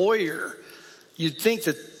was a warrior. You'd think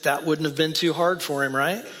that that wouldn't have been too hard for him,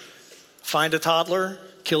 right? Find a toddler,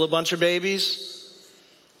 kill a bunch of babies,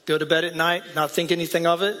 go to bed at night, not think anything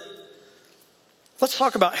of it. Let's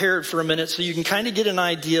talk about Herod for a minute so you can kind of get an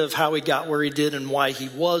idea of how he got where he did and why he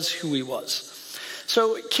was who he was.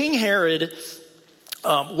 So King Herod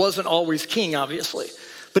wasn't always king, obviously.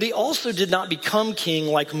 But he also did not become king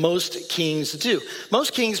like most kings do.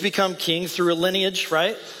 Most kings become king through a lineage,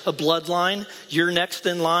 right? A bloodline. You're next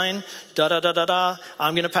in line. Da-da-da-da-da.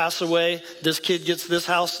 I'm going to pass away. This kid gets this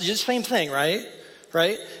house. It's the same thing, right?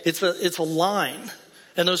 Right? It's a line.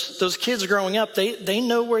 And those kids growing up, they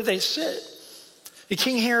know where they sit.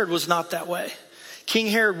 King Herod was not that way. King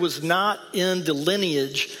Herod was not in the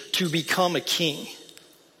lineage to become a king.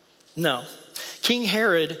 No. King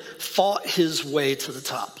Herod fought his way to the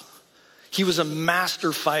top. He was a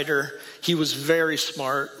master fighter. He was very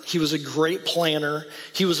smart. He was a great planner.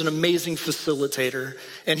 He was an amazing facilitator.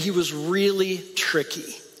 And he was really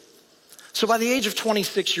tricky. So by the age of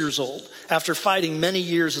 26 years old, after fighting many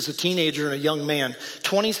years as a teenager and a young man,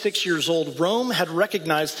 26 years old, Rome had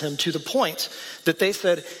recognized him to the point that they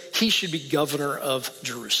said he should be governor of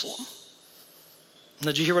Jerusalem. Now,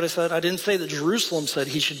 did you hear what I said? I didn't say that Jerusalem said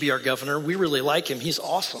he should be our governor. We really like him. He's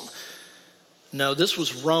awesome. No, this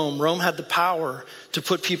was Rome. Rome had the power to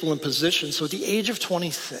put people in position. So at the age of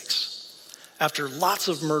 26, after lots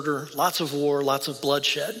of murder, lots of war, lots of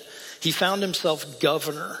bloodshed, he found himself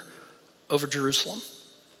governor over Jerusalem.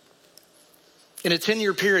 In a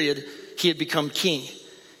 10-year period, he had become king.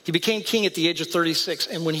 He became king at the age of 36,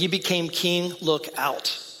 and when he became king, look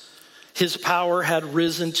out. His power had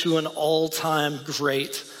risen to an all-time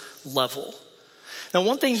great level. Now,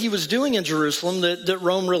 one thing he was doing in Jerusalem that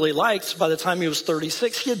Rome really liked by the time he was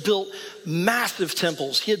 36, he had built massive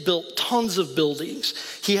temples. He had built tons of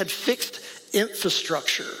buildings. He had fixed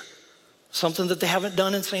infrastructure, something that they haven't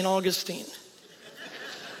done in St. Augustine.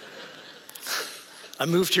 I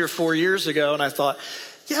moved here 4 years ago and I thought,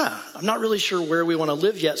 yeah, I'm not really sure where we want to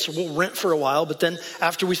live yet, so we'll rent for a while. But then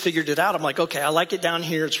after we figured it out, I'm like, okay, I like it down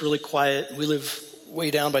here. It's really quiet. We live way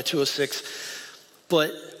down by 206.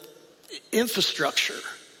 But infrastructure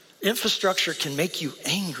can make you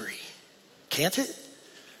angry, can't it?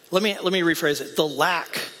 Let me rephrase it. The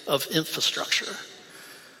lack of infrastructure.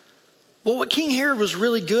 Well, what King Herod was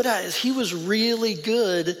really good at is he was really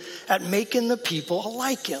good at making the people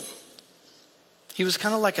like him. He was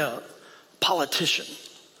kind of like a politician,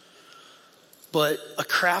 but a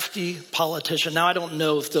crafty politician. Now, I don't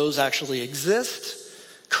know if those actually exist,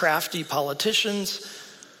 crafty politicians,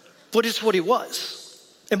 but it's what he was.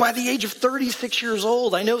 And by the age of 36 years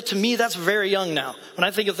old, I know to me that's very young now. When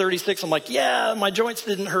I think of 36, I'm like, yeah, my joints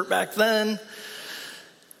didn't hurt back then.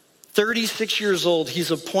 36 years old,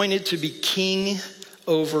 he's appointed to be king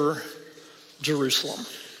over Jerusalem.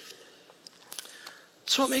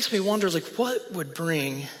 So it makes me wonder, what would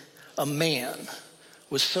bring a man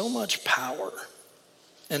with so much power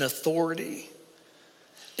and authority?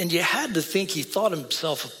 And you had to think he thought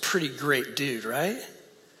himself a pretty great dude, right?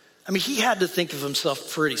 I mean, he had to think of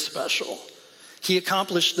himself pretty special. He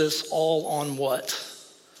accomplished this all on what?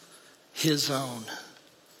 His own.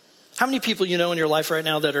 How many people you know in your life right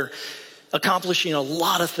now that are accomplishing a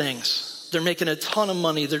lot of things? They're making a ton of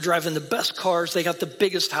money. They're driving the best cars. They got the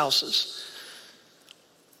biggest houses.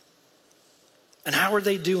 And how are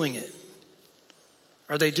they doing it?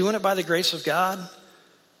 Are they doing it by the grace of God?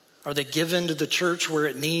 Are they giving to the church where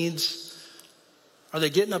it needs? Are they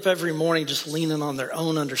getting up every morning just leaning on their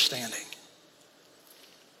own understanding?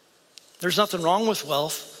 There's nothing wrong with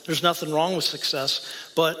wealth. There's nothing wrong with success.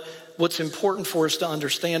 But what's important for us to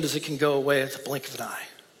understand is it can go away at the blink of an eye.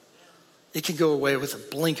 It can go away with a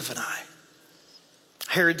blink of an eye.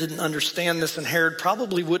 Herod didn't understand this, and Herod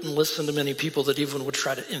probably wouldn't listen to many people that even would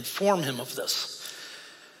try to inform him of this.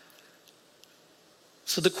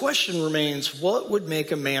 So the question remains, what would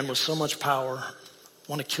make a man with so much power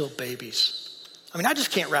want to kill babies? I mean, I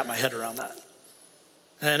just can't wrap my head around that.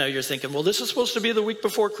 And I know you're thinking, well, this is supposed to be the week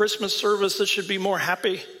before Christmas service. This should be more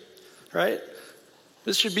happy, right?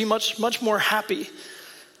 This should be much, much more happy.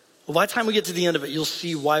 Well, by the time we get to the end of it, you'll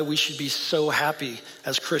see why we should be so happy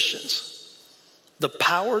as Christians. The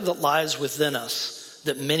power that lies within us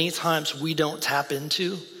that many times we don't tap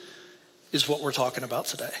into is what we're talking about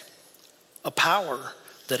today. A power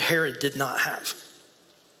that Herod did not have.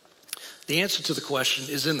 The answer to the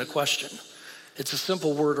question is in the question. It's a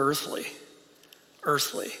simple word, earthly.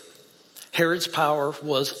 Earthly. Herod's power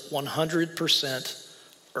was 100%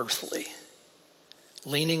 earthly,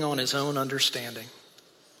 leaning on his own understanding.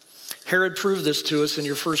 Herod proved this to us in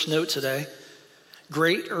your first note today.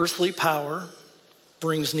 Great earthly power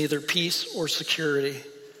brings neither peace or security.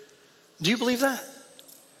 Do you believe that?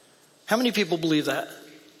 How many people believe that?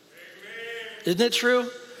 Isn't it true?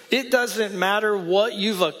 It doesn't matter what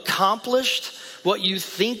you've accomplished, what you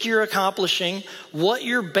think you're accomplishing, what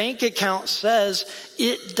your bank account says,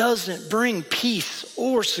 it doesn't bring peace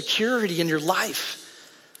or security in your life.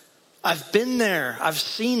 I've been there. I've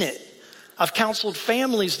seen it. I've counseled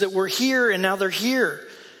families that were here and now they're here.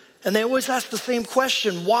 And they always ask the same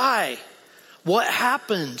question, why? What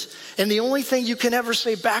happened? And the only thing you can ever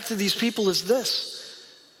say back to these people is this.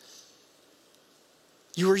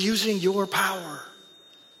 You were using your power.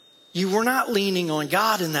 You were not leaning on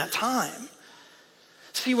God in that time.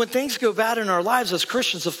 See, when things go bad in our lives as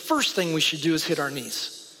Christians, the first thing we should do is hit our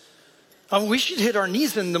knees. I mean, we should hit our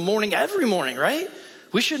knees in the morning, every morning, right?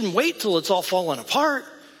 We shouldn't wait till it's all falling apart.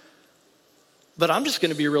 But I'm just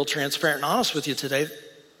going to be real transparent and honest with you today.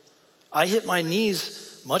 I hit my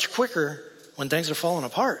knees much quicker when things are falling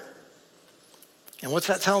apart. And what's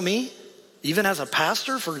that tell me? Even as a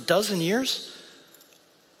pastor for a dozen years,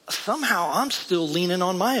 somehow I'm still leaning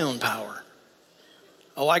on my own power.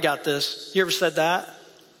 Oh, I got this. You ever said that?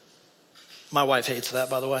 My wife hates that,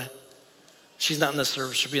 by the way. She's not in this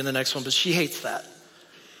service. She'll be in the next one, but she hates that.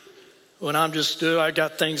 When I'm just, I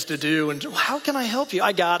got things to do, and how can I help you?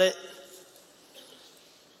 I got it.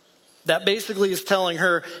 That basically is telling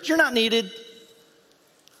her, you're not needed.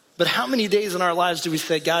 But how many days in our lives do we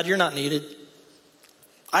say, God, you're not needed?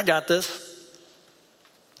 I got this.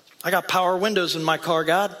 I got power windows in my car,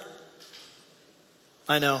 God.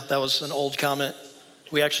 I know, that was an old comment.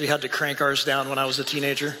 We actually had to crank ours down when I was a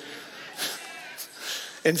teenager.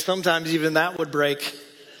 And sometimes even that would break.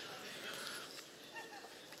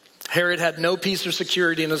 Herod had no peace or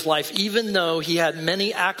security in his life, even though he had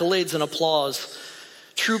many accolades and applause.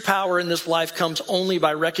 True power in this life comes only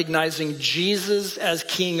by recognizing Jesus as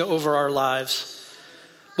king over our lives.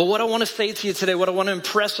 But what I want to say to you today, what I want to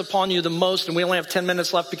impress upon you the most, and we only have 10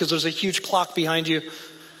 minutes left because there's a huge clock behind you.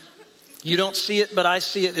 You don't see it, but I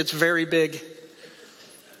see it. It's very big.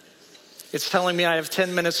 It's telling me I have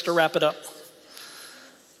 10 minutes to wrap it up.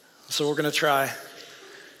 So we're going to try.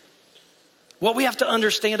 What we have to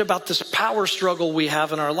understand about this power struggle we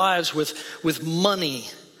have in our lives with money,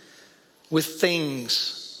 with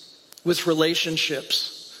things, with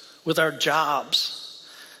relationships, with our jobs.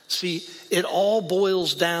 See, it all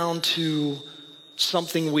boils down to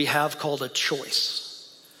something we have called a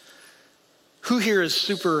choice. Who here is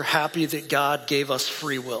super happy that God gave us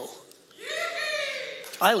free will?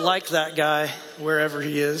 I like that guy wherever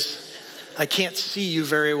he is. I can't see you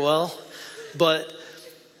very well, but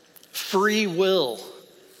free will.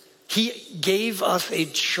 He gave us a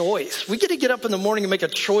choice. We get to get up in the morning and make a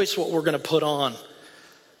choice what we're going to put on.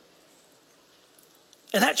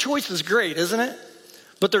 And that choice is great, isn't it?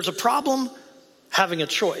 But there's a problem having a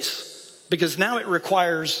choice, because now it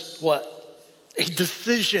requires what? A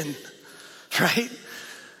decision, right?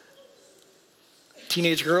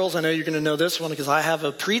 Teenage girls, I know you're going to know this one because I have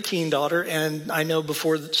a preteen daughter, and I know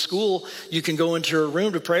before school you can go into her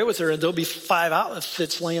room to pray with her, and there'll be 5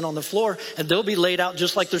 outfits laying on the floor, and they'll be laid out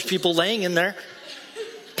just like there's people laying in there.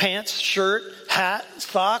 Pants, shirt, hat,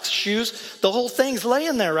 socks, shoes, the whole thing's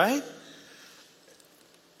laying there, right?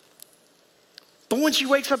 But when she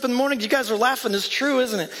wakes up in the morning, you guys are laughing, it's true,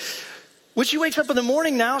 isn't it? When she wakes up in the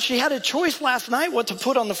morning now, she had a choice last night what to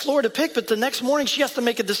put on the floor to pick, but the next morning she has to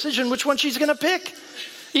make a decision which one she's gonna pick,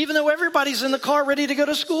 even though everybody's in the car ready to go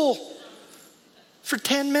to school for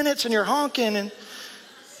 10 minutes and you're honking.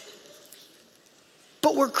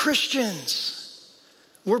 But we're Christians,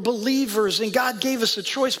 we're believers, and God gave us a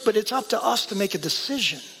choice, but it's up to us to make a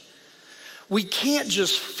decision. We can't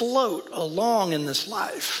just float along in this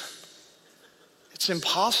life. It's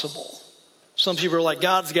impossible. Some people are like,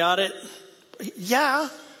 God's got it. Yeah,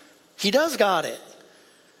 he does got it.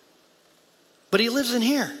 But he lives in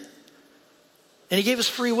here. And he gave us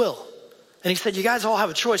free will. And he said, you guys all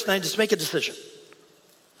have a choice, now just make a decision.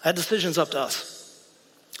 That decision's up to us.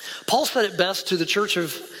 Paul said it best to the church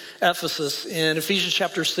of Ephesus in Ephesians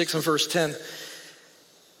chapter 6 and verse 10.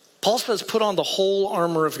 Paul says, put on the whole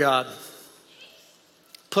armor of God.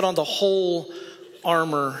 Put on the whole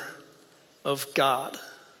armor of God.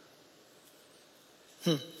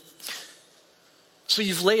 So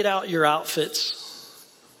you've laid out your outfits,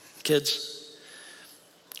 kids,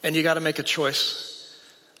 and you got to make a choice.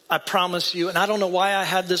 I promise you, and I don't know why I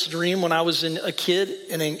had this dream when I was a kid,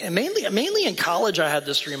 and mainly in college I had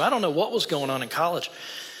this dream. I don't know what was going on in college.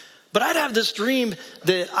 But I'd have this dream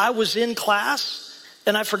that I was in class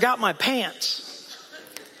and I forgot my pants.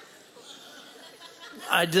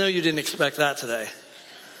 I know you didn't expect that today.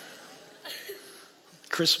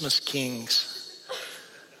 Christmas kings.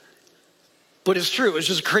 But it's true. It's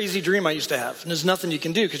just a crazy dream I used to have. And there's nothing you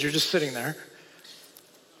can do because you're just sitting there.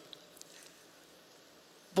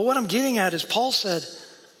 But what I'm getting at is Paul said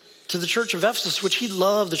to the church of Ephesus, which he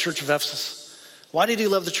loved the church of Ephesus. Why did he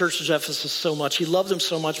love the church of Ephesus so much? He loved them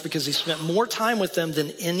so much because he spent more time with them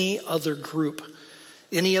than any other group,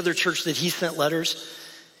 any other church that he sent letters.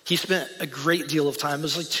 He spent a great deal of time. It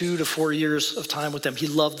was like 2 to 4 years of time with them. He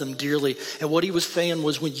loved them dearly. And what he was saying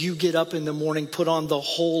was, when you get up in the morning, put on the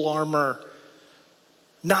whole armor.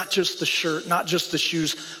 Not just the shirt, not just the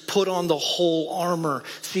shoes, put on the whole armor.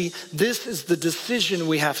 See, this is the decision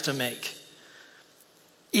we have to make.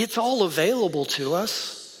 It's all available to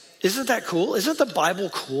us. Isn't that cool? Isn't the Bible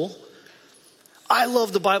cool? I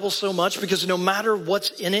love the Bible so much because no matter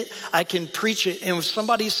what's in it, I can preach it. And if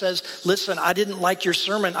somebody says, listen, I didn't like your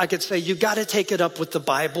sermon, I could say, you got to take it up with the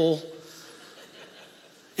Bible.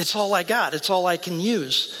 It's all I got. It's all I can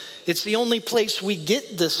use. It's the only place we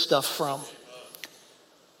get this stuff from.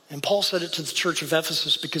 And Paul said it to the church of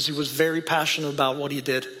Ephesus because he was very passionate about what he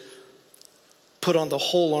did. Put on the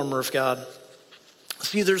whole armor of God.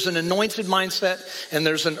 See, there's an anointed mindset and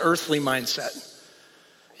there's an earthly mindset.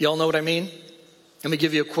 Y'all know what I mean? Let me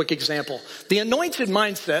give you a quick example. The anointed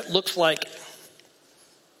mindset looks like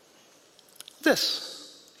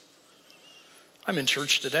this. I'm in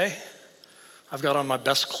church today. I've got on my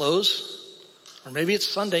best clothes. Or maybe it's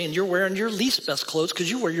Sunday and you're wearing your least best clothes because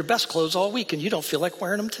you wear your best clothes all week and you don't feel like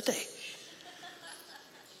wearing them today.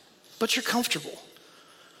 But you're comfortable.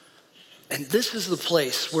 And this is the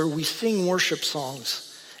place where we sing worship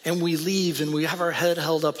songs and we leave and we have our head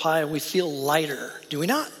held up high and we feel lighter. Do we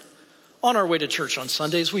not? On our way to church on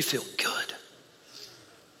Sundays, we feel good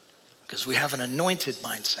because we have an anointed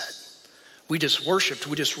mindset. We just worshiped,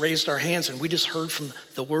 we just raised our hands, and we just heard from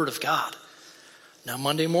the Word of God. Now,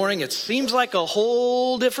 Monday morning, it seems like a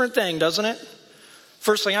whole different thing, doesn't it?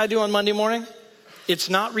 First thing I do on Monday morning, it's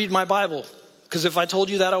not read my Bible, because if I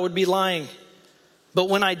told you that, I would be lying. But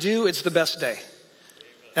when I do, it's the best day.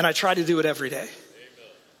 And I try to do it every day.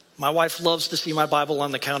 My wife loves to see my Bible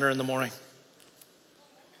on the counter in the morning,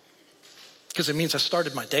 because it means I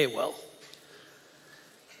started my day well.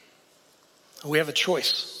 We have a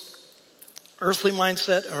choice. Earthly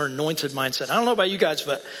mindset or anointed mindset. I don't know about you guys,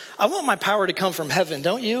 but I want my power to come from heaven,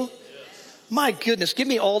 don't you? Yes. My goodness, give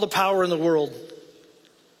me all the power in the world.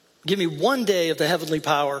 Give me one day of the heavenly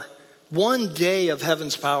power. One day of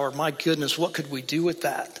heaven's power. My goodness, what could we do with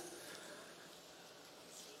that?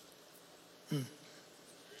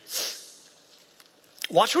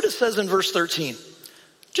 Watch what it says in verse 13.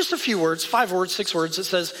 Just a few words, 5 words, 6 words. It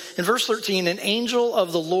says in verse 13, an angel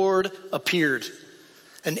of the Lord appeared.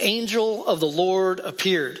 An angel of the Lord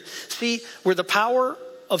appeared. See, where the power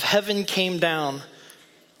of heaven came down,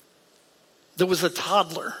 there was a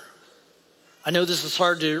toddler. I know this is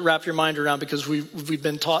hard to wrap your mind around because we've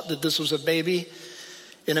been taught that this was a baby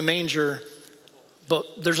in a manger.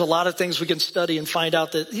 But there's a lot of things we can study and find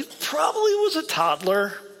out that he probably was a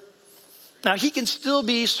toddler. Now, he can still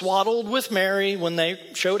be swaddled with Mary when they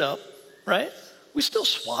showed up, right? We still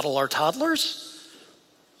swaddle our toddlers.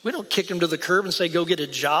 We don't kick them to the curb and say, go get a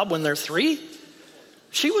job when they're 3.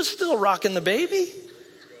 She was still rocking the baby.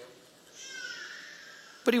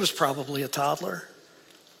 but he was probably a toddler.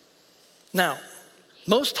 Now,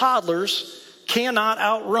 most toddlers cannot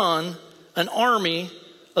outrun an army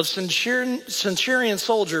of centurion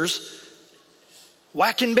soldiers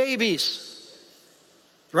whacking babies,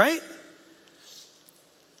 right?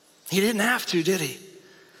 He didn't have to, did he?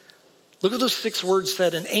 Look at those 6 words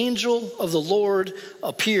said. An angel of the Lord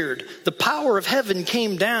appeared. The power of heaven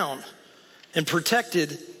came down and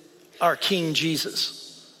protected our King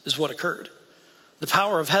Jesus, is what occurred. The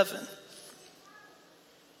power of heaven.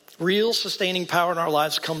 Real sustaining power in our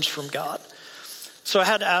lives comes from God. So I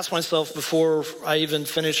had to ask myself before I even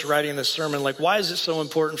finished writing this sermon, like, why is it so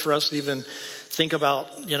important for us to even think about,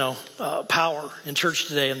 power in church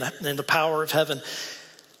today and the power of heaven?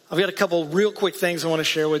 I've got a couple real quick things I want to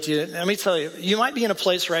share with you. Let me tell you, you might be in a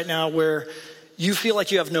place right now where you feel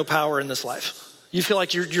like you have no power in this life. You feel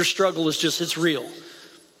like your struggle is it's real.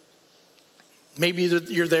 Maybe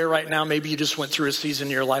you're there right now. Maybe you just went through a season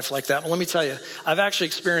in your life like that. But let me tell you, I've actually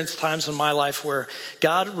experienced times in my life where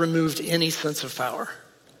God removed any sense of power.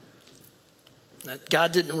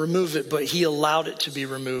 God didn't remove it, but he allowed it to be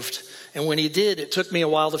removed. And when he did, it took me a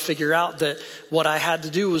while to figure out that what I had to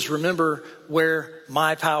do was remember where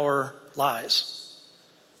my power lies.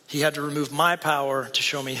 He had to remove my power to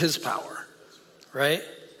show me his power, right?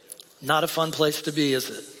 Not a fun place to be, is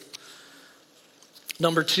it?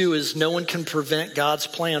 Number 2 is no one can prevent God's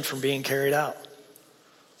plan from being carried out.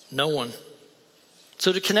 No one.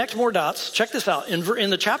 So to connect more dots, check this out. In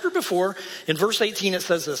the chapter before, in verse 18, it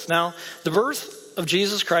says this. Now, the birth of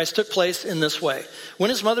Jesus Christ took place in this way. When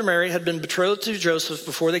his mother Mary had been betrothed to Joseph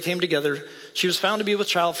before they came together, she was found to be with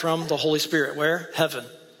child from the Holy Spirit. Where? Heaven.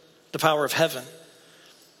 The power of heaven.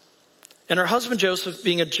 And her husband Joseph,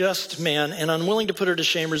 being a just man and unwilling to put her to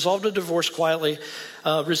shame, resolved to divorce her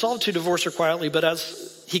quietly. But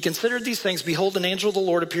as he considered these things, behold, an angel of the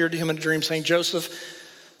Lord appeared to him in a dream, saying, Joseph,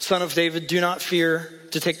 son of David, do not fear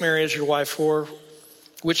to take Mary as your wife, for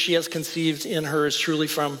which she has conceived in her is truly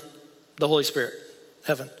from the Holy Spirit,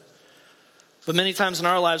 heaven. But many times in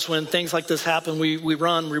our lives when things like this happen, we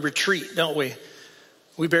run, we retreat, don't we?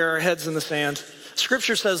 We bury our heads in the sand.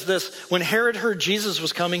 Scripture says this, when Herod heard Jesus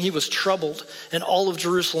was coming, he was troubled, and all of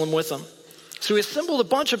Jerusalem with him. So he assembled a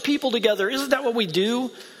bunch of people together. Isn't that what we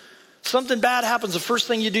do? Something bad happens. The first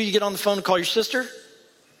thing you do, you get on the phone and call your sister.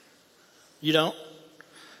 You don't.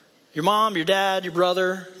 Your mom, your dad, your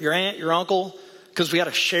brother, your aunt, your uncle, because we got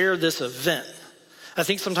to share this event. I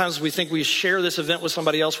think sometimes we think we share this event with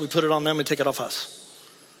somebody else, we put it on them and take it off us,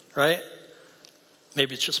 right?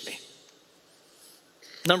 Maybe it's just me.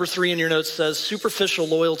 Number 3 in your notes says, superficial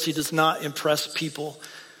loyalty does not impress people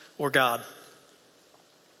or God.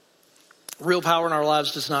 Real power in our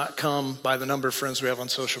lives does not come by the number of friends we have on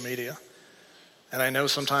social media. And I know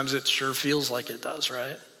sometimes it sure feels like it does,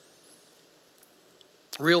 right?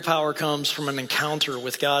 Real power comes from an encounter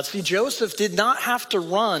with God. See, Joseph did not have to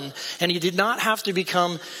run, and he did not have to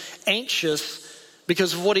become anxious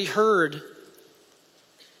because of what he heard.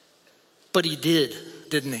 But he did,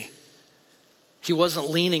 didn't he? He wasn't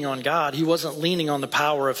leaning on God. He wasn't leaning on the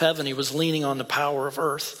power of heaven. He was leaning on the power of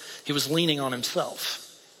earth. He was leaning on himself.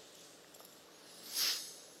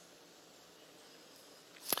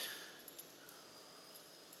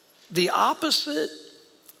 The opposite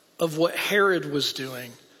of what Herod was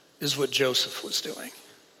doing is what Joseph was doing.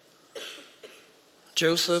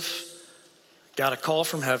 Joseph got a call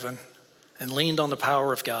from heaven and leaned on the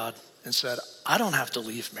power of God and said, I don't have to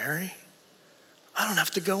leave Mary. I don't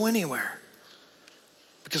have to go anywhere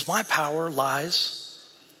because my power lies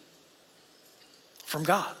from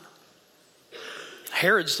God.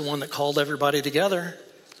 Herod's the one that called everybody together.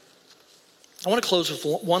 I want to close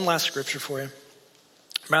with one last scripture for you.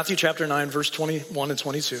 Matthew chapter 9, verse 21 and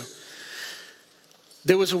 22.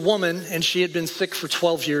 There was a woman and she had been sick for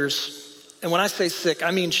 12 years. And when I say sick,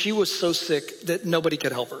 I mean she was so sick that nobody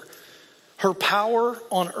could help her. Her power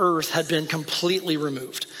on earth had been completely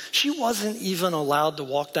removed. She wasn't even allowed to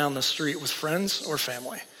walk down the street with friends or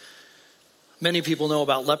family. Many people know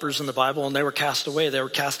about lepers in the Bible, and they were cast away. They were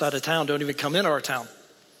cast out of town. Don't even come into our town.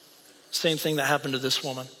 Same thing that happened to this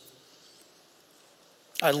woman.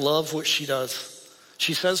 I love what she does.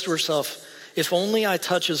 She says to herself, if only I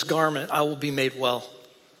touch his garment, I will be made well.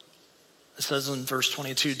 It says in verse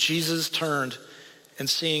 22, Jesus turned and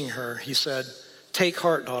seeing her, he said, take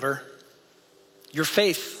heart, daughter. Your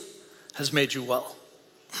faith has made you well.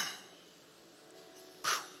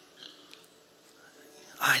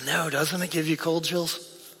 I know, doesn't it give you cold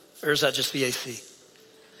chills? Or is that just the AC?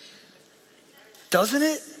 Doesn't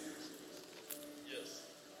it? Yes.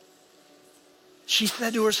 She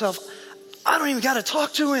said to herself, I don't even got to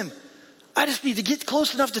talk to him. I just need to get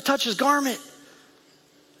close enough to touch his garment.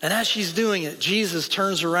 And as she's doing it, Jesus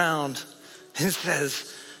turns around and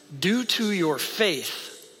says, due to your faith,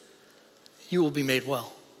 you will be made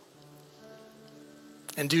well.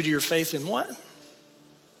 And due to your faith in what?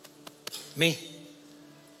 Me.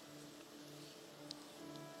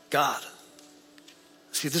 God.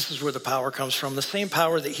 See, this is where the power comes from. The same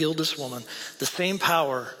power that healed this woman, the same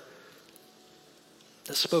power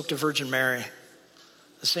that spoke to Virgin Mary,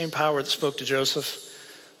 the same power that spoke to Joseph,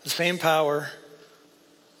 the same power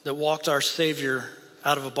that walked our Savior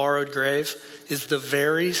out of a borrowed grave is the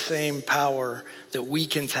very same power that we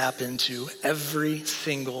can tap into every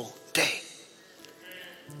single day.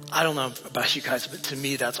 I don't know about you guys, but to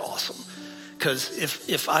me that's awesome. Because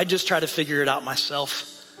if I just try to figure it out myself,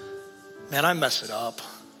 man, I mess it up.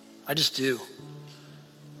 I just do.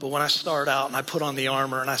 But when I start out and I put on the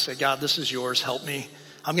armor and I say, God, this is yours, help me.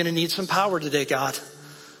 I'm going to need some power today, God.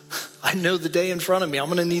 I know the day in front of me. I'm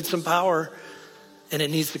going to need some power, and it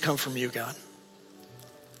needs to come from you, God.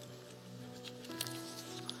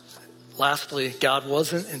 Lastly, God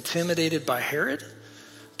wasn't intimidated by Herod.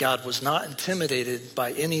 God was not intimidated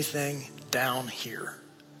by anything down here.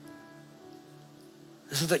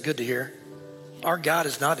 Isn't that good to hear? Our God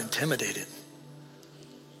is not intimidated.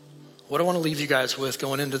 What I want to leave you guys with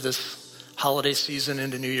going into this holiday season,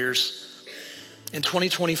 into New Year's, in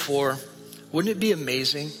 2024, wouldn't it be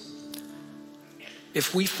amazing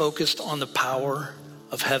if we focused on the power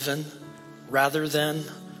of heaven rather than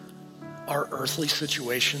our earthly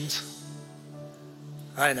situations?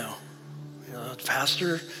 I know,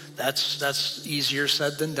 Pastor, that's easier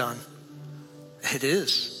said than done. It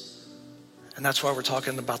is. And that's why we're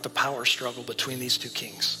talking about the power struggle between these two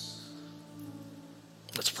kings.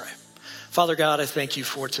 Let's pray. Father God, I thank you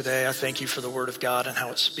for today. I thank you for the word of God and how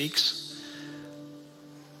it speaks.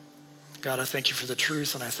 God, I thank you for the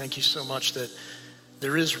truth, and I thank you so much that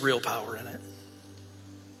there is real power in it.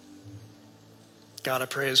 God, I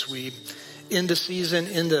pray as we end a season,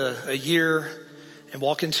 into a year, and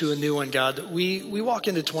walk into a new one, God, that we walk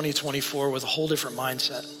into 2024 with a whole different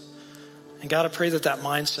mindset. And God, I pray that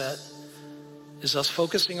mindset is us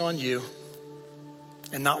focusing on you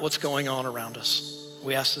and not what's going on around us.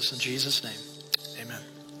 We ask this in Jesus' name. Amen.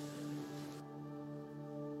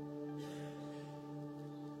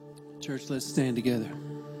 Church, let's stand together.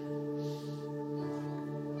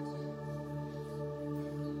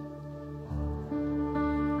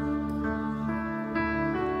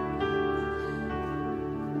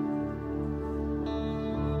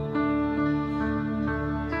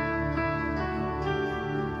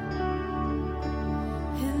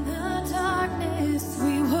 In the darkness,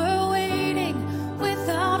 we were waiting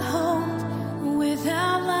without hope,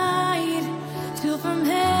 without light, till from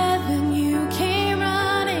heaven you came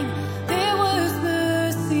running. There was mercy.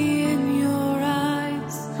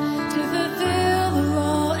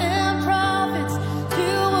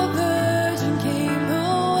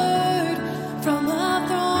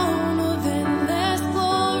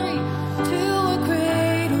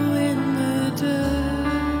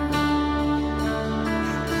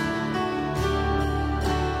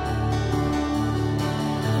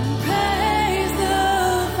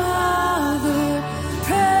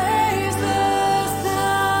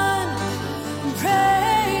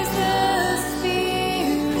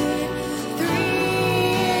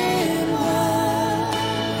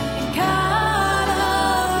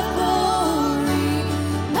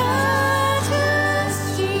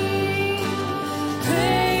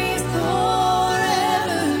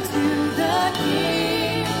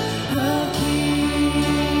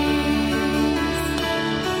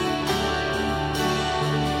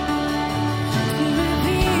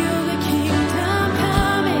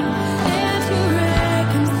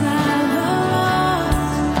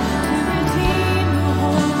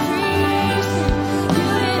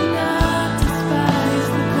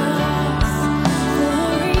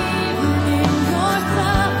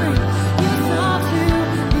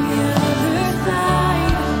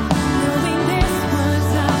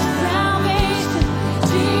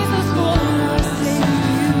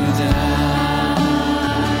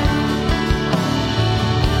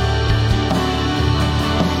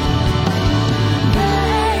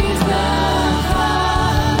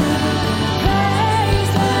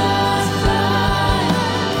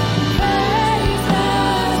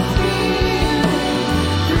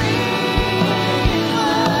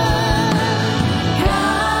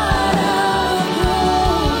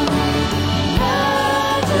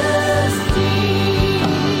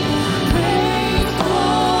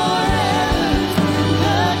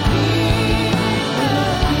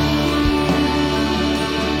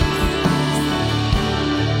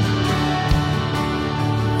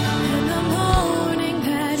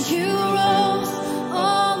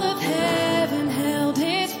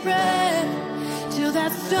 till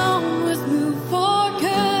that stone was moved for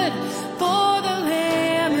good. For the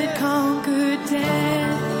Lamb had conquered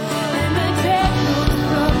death. And the dead rose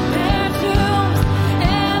from their tombs,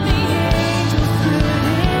 and the angels stood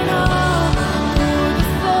in awe. For the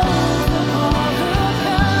souls of all who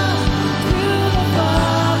come to the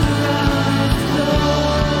Father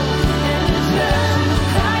restored. And the church of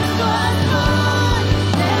Christ was born,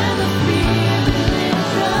 and the Spirit lit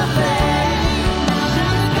the flame.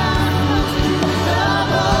 Now the gospel's truth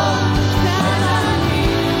of old shall not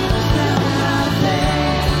heal, shall not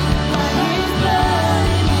fade. By His blood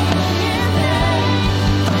and His name,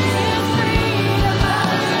 His freedom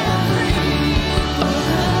I am free. For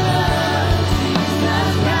the love of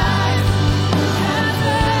Jesus Christ has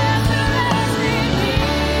resurrected me.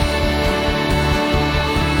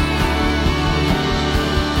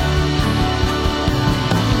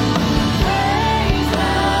 Praise the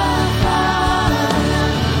Father,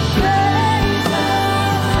 praise the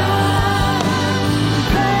Son,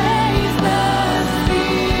 praise the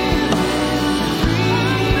Spirit, three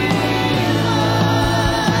in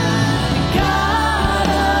one. God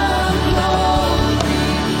of glory,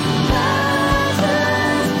 majesty,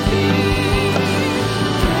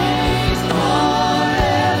 praise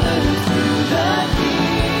forever to the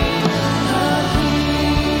King of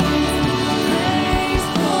Kings. Praise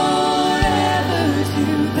forever to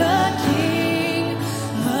the King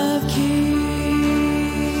of Kings.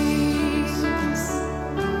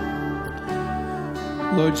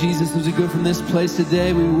 Lord Jesus, as we go from this place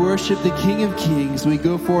today, we worship the King of Kings. We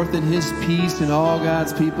go forth in His peace, and all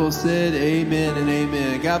God's people said amen and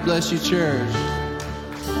amen. God bless you, church.